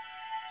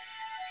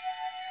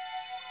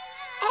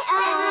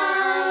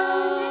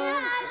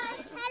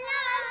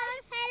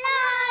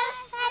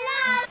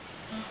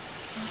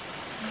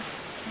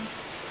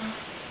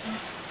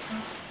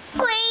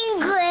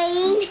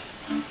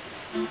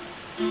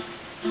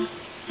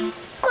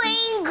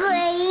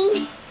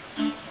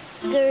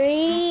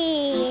 Green.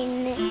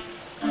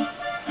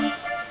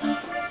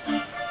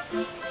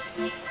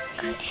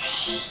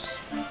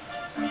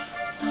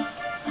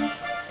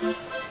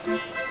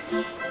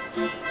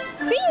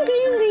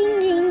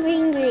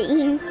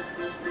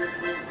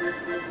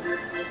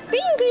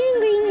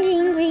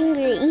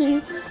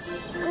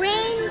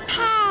 Green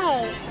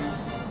pears.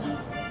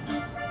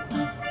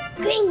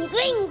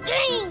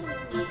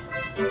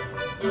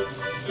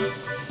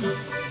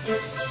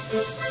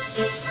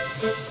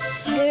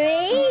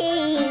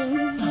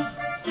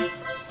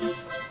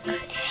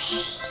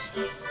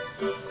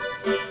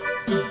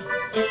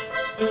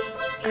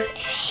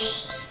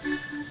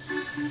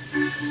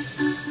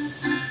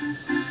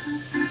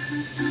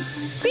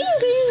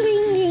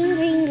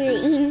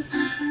 Green.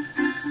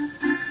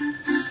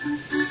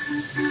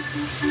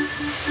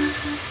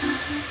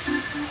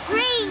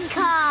 Green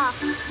car.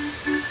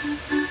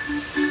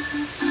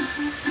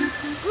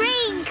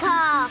 Green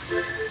car.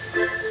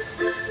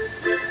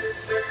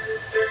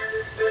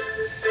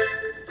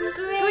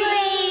 Green.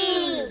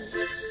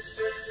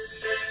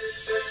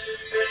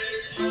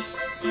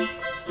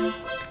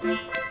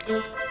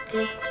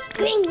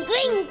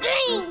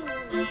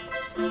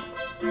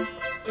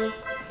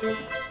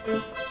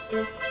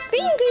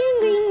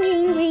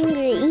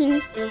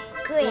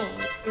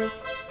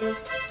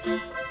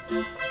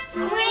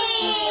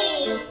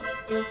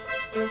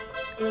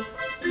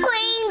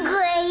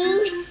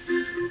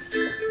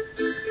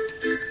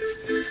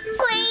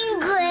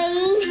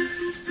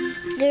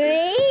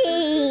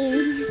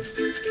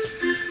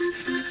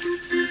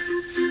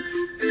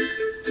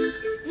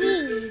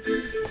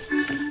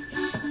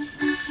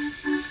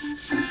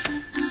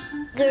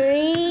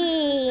 Green.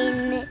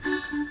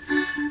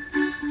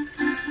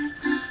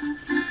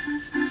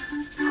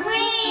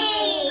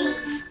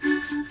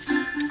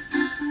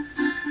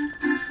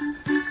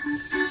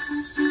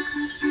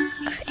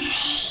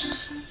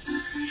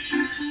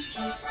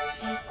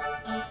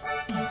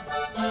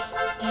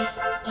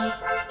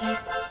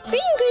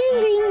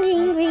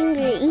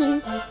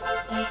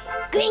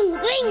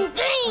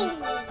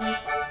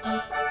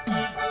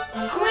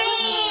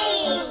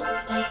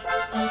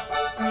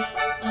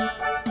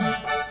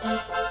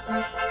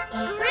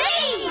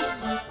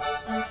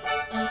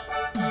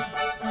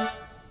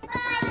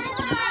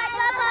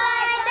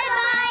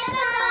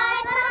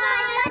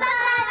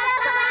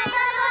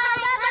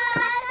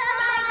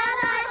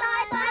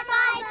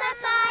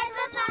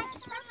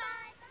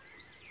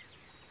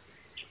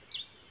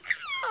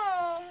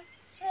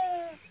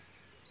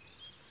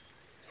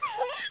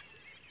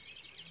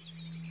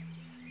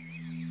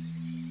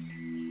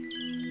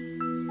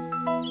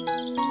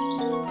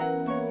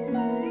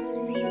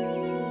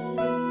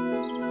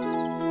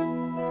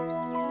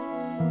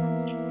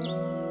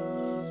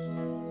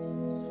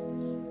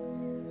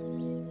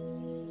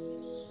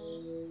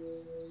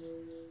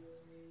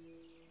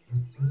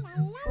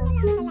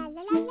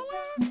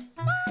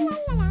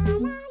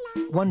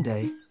 One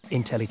day,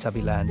 in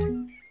Teletubby Land,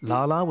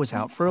 Laa-Laa was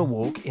out for a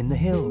walk in the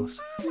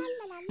hills.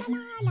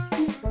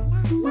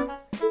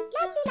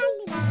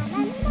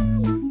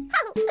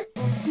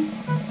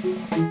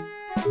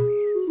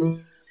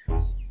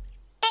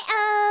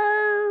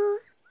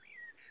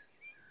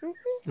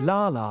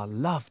 Laa-Laa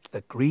loved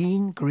the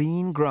green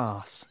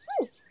grass.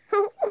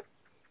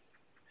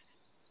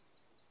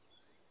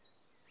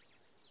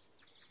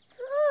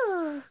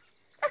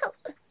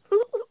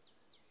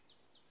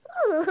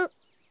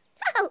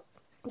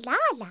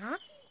 Laa-Laa,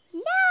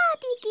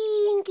 lovely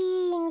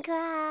green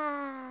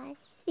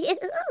grass.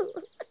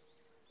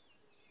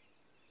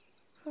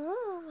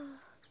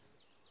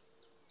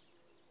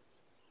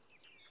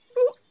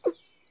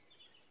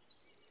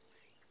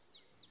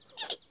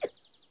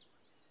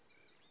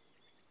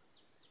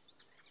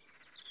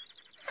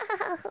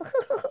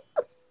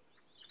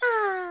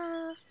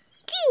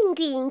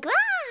 Green grass. Green grass.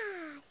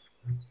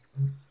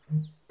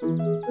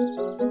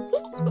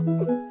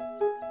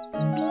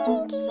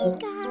 Green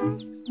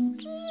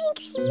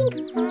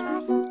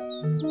grass.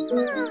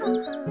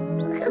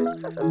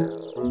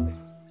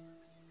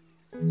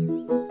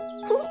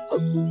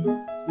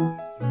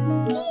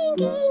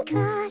 Green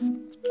grass.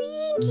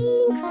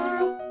 Green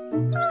grass.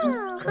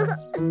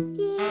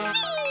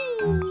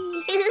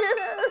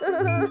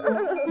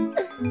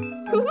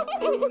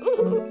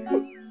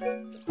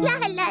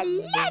 Laa-Laa,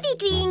 lovely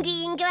green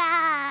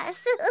grass.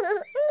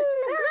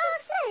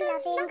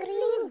 Loving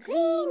green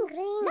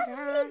grass.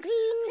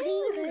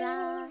 Green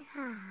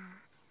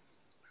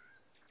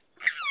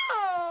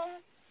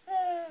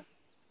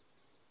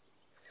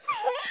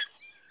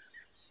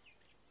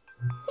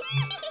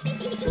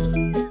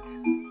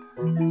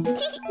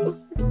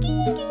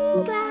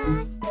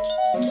grass.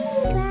 Green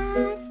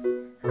grass.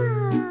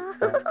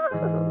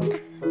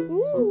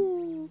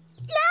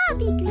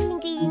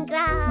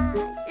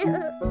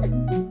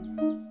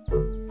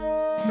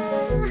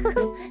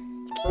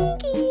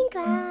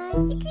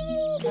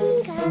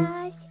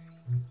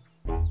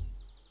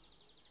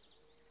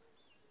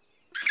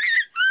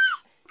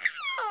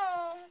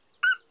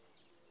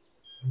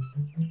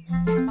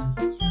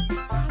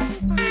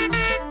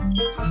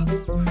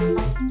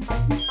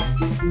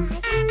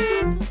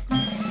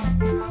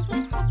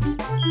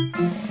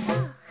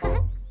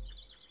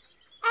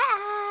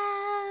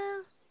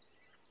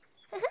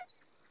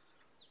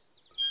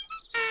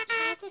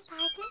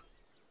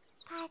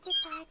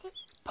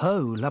 Po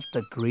loved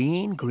the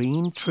green,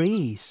 green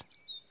trees.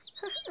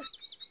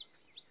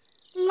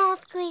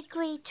 Love green,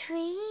 green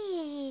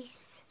trees.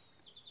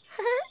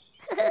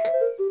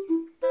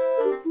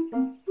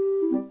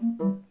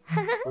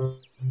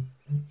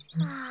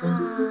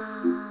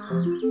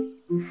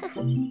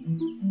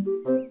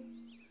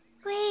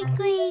 Green,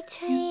 green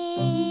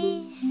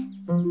trees.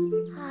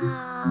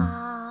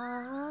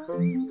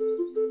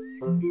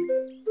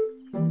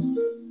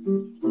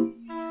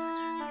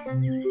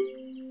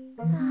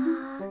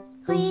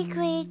 Green,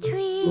 green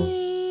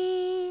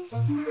trees.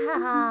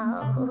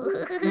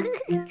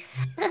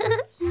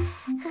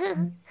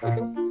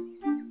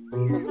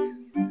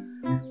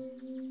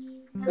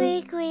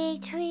 Green,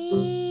 green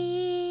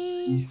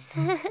trees.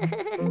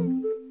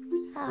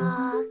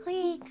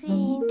 Green,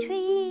 green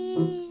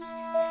trees.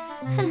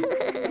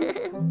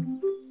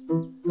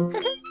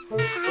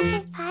 Party,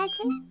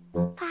 party,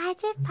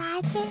 party,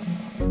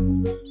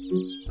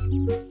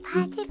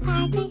 party, party,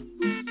 party,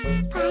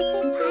 party.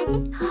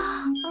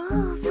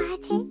 Oh,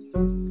 party.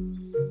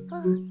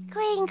 Oh,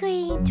 green,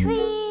 green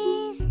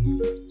trees.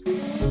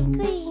 Green,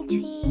 green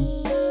trees.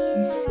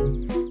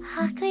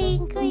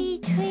 Green, green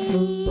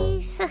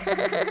trees.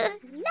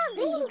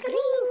 Green,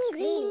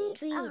 green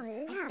trees. Oh,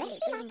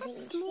 especially like that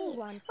small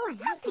one. Oh, I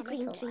love the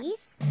green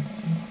trees.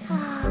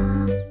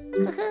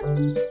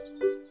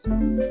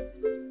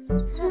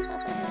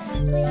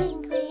 Green,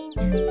 green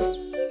trees.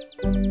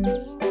 Green,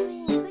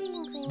 green,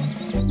 green,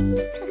 green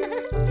trees.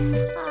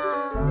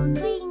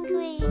 Green,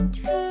 green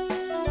trees.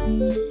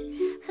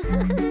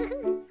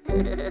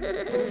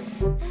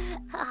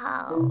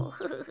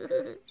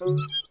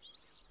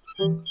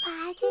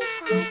 Party,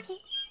 party,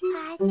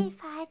 party,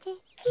 party.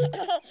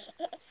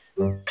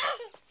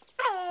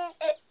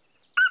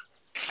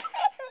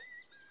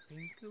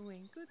 Winkle,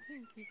 winkle,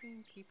 tinky,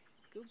 winky,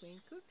 winkle,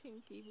 winkle,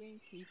 tinky,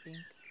 winky,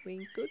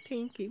 winkle,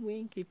 tinky,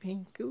 winky,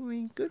 winkle,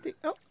 winkle, tinky.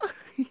 Oh.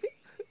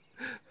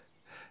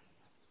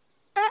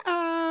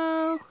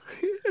 Uh-oh.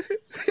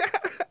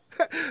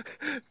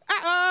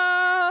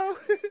 Uh-oh.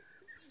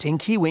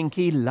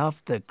 Tinky-Winky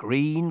loved the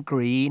green,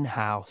 green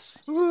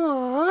house.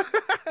 Oh.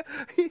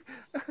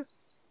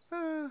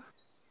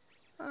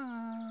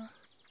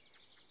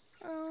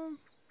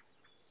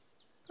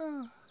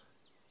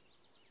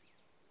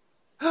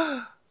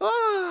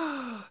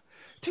 Oh,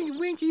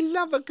 Tinky-Winky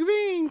love a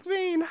green,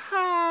 green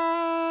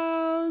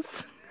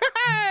house.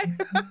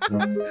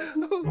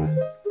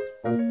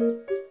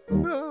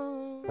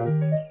 Oh,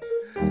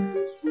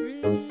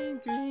 green,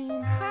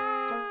 green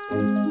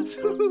house.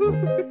 Oh,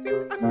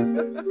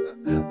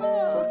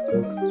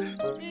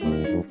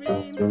 green,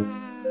 green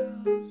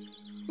house.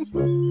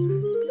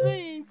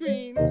 Green,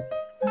 green house.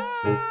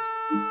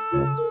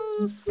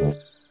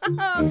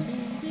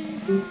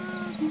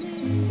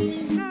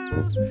 Green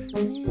house, green house,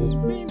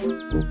 green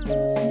house,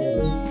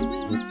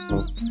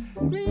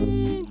 green house,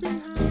 green house,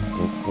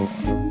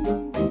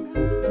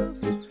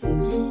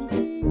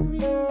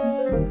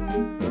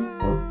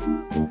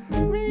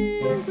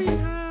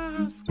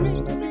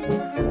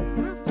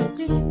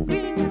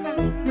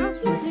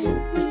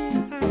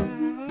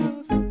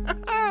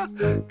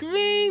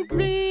 green house,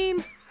 green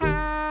house.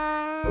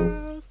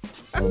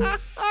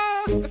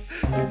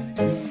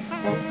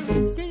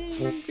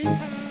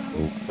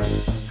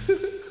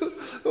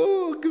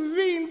 Oh,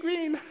 green,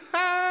 green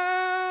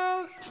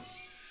house.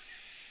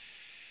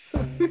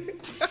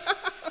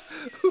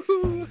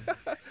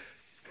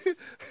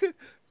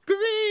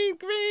 Green,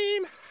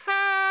 green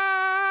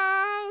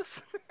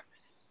house.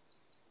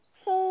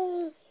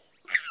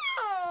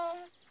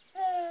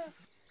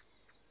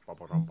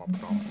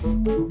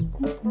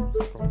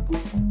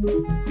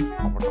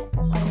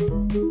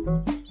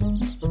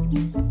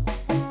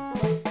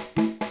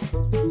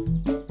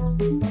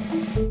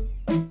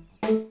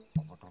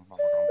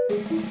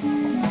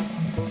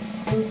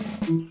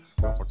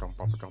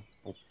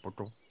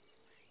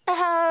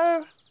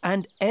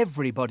 And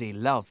everybody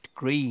loved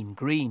green,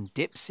 green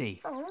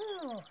Dipsy.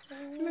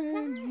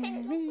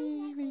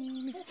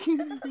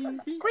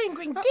 Green,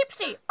 green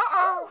Dipsy.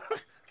 Uh-oh.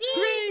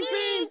 Green,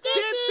 green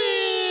Dipsy.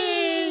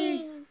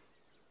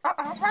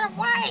 Uh-oh, run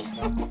away.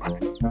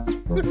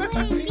 Run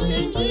away.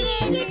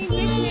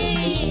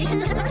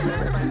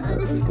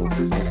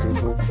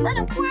 Run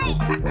away.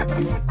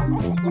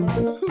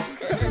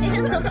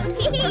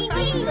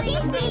 Green, green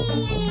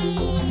Dipsy.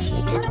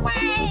 Run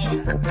away.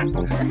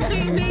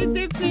 Green, green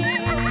Dipsy.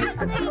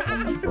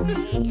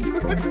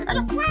 Run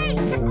away.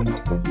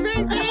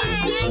 Green, green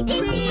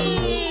Dipsy.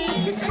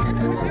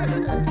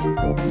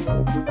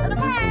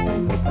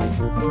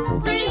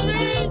 Green,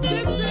 green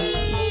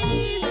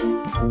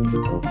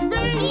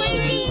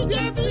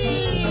Dipsy.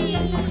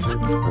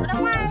 Run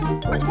away.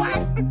 Run away.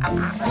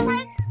 Run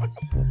away.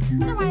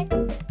 Run away.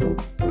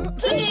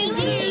 Green,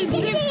 green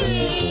Dipsy.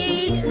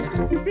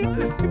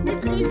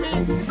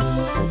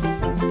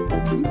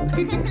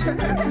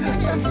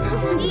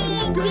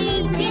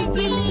 Green, green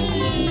Dipsy.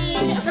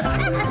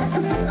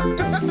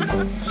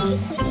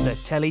 The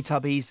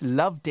Teletubbies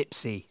loved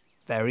Dipsy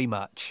very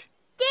much.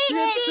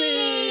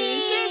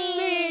 Dipsy!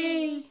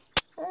 Dipsy!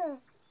 Oh.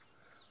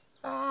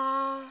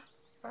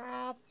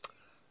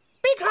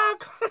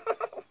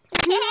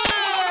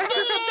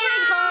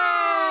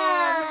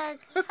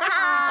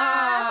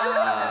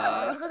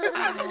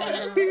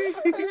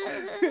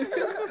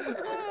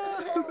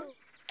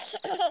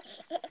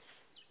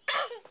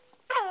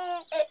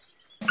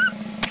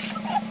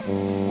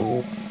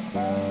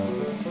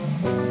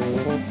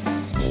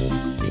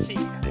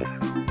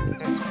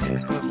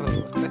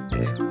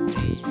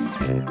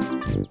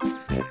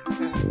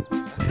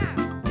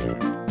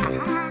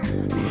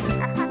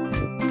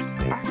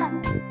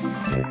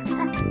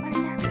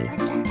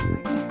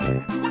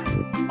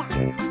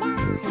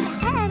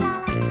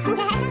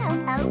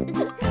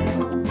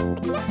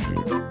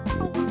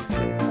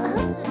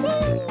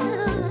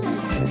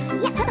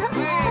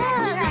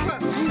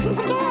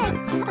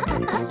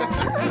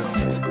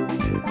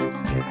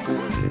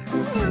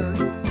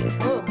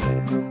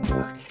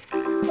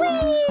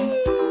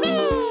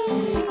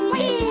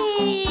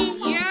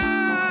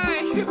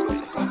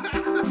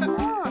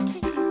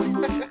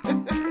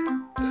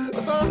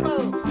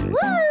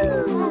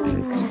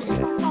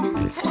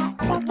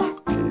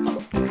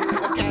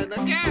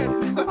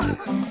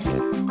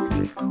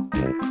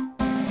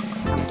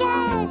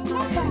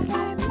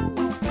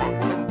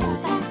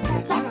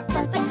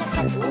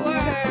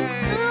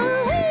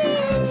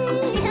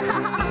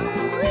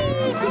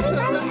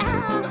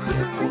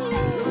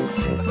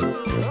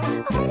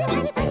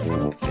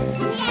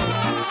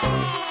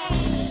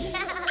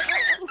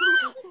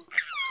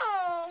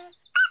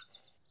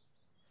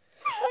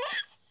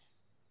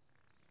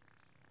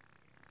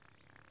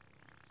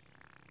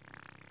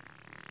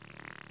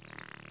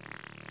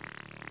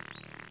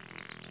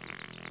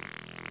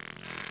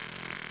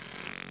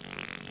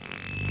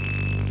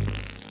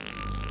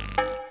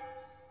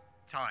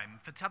 Time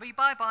for Tubby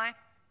bye-bye.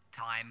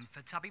 Time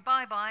for Tubby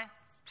bye-bye.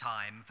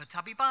 Time for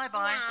Tubby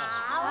bye-bye.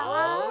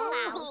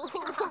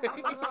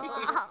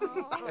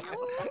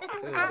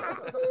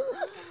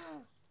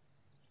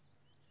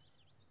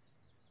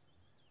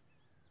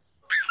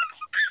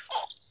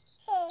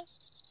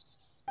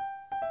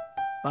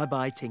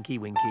 Bye-bye,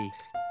 Tinky-Winky.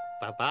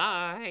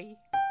 Bye-bye.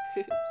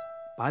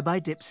 Bye-bye,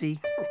 Dipsy.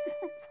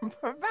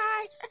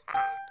 Bye-bye.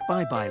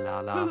 Bye-bye,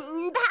 Laa-Laa.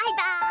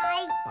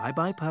 Bye-bye.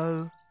 Bye-bye,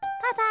 Po.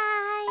 Bye-bye.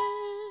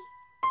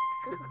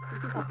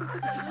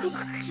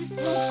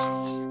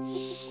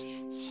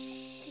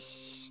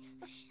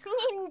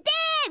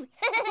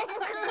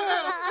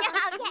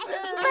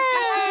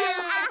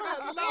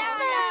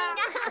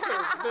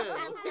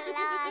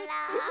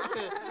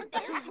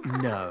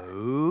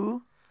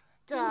 No.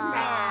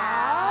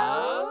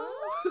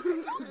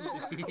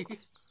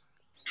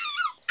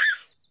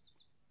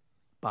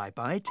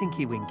 Bye-bye,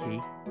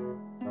 Tinky-Winky.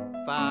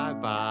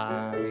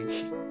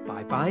 Bye-bye.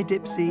 Bye-bye,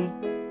 Dipsy.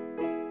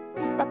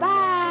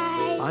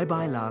 Bye-bye.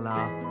 Bye-bye,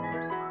 Laa-Laa.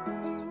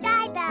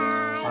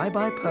 Bye-bye.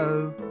 Bye-bye,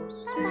 Po.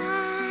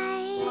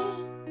 Bye-bye.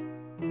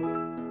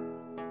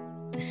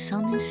 The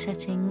sun is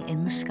setting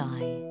in the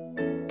sky.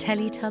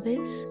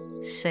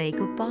 Teletubbies, say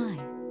goodbye.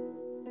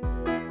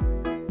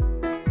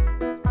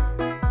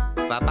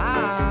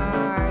 Bye-bye.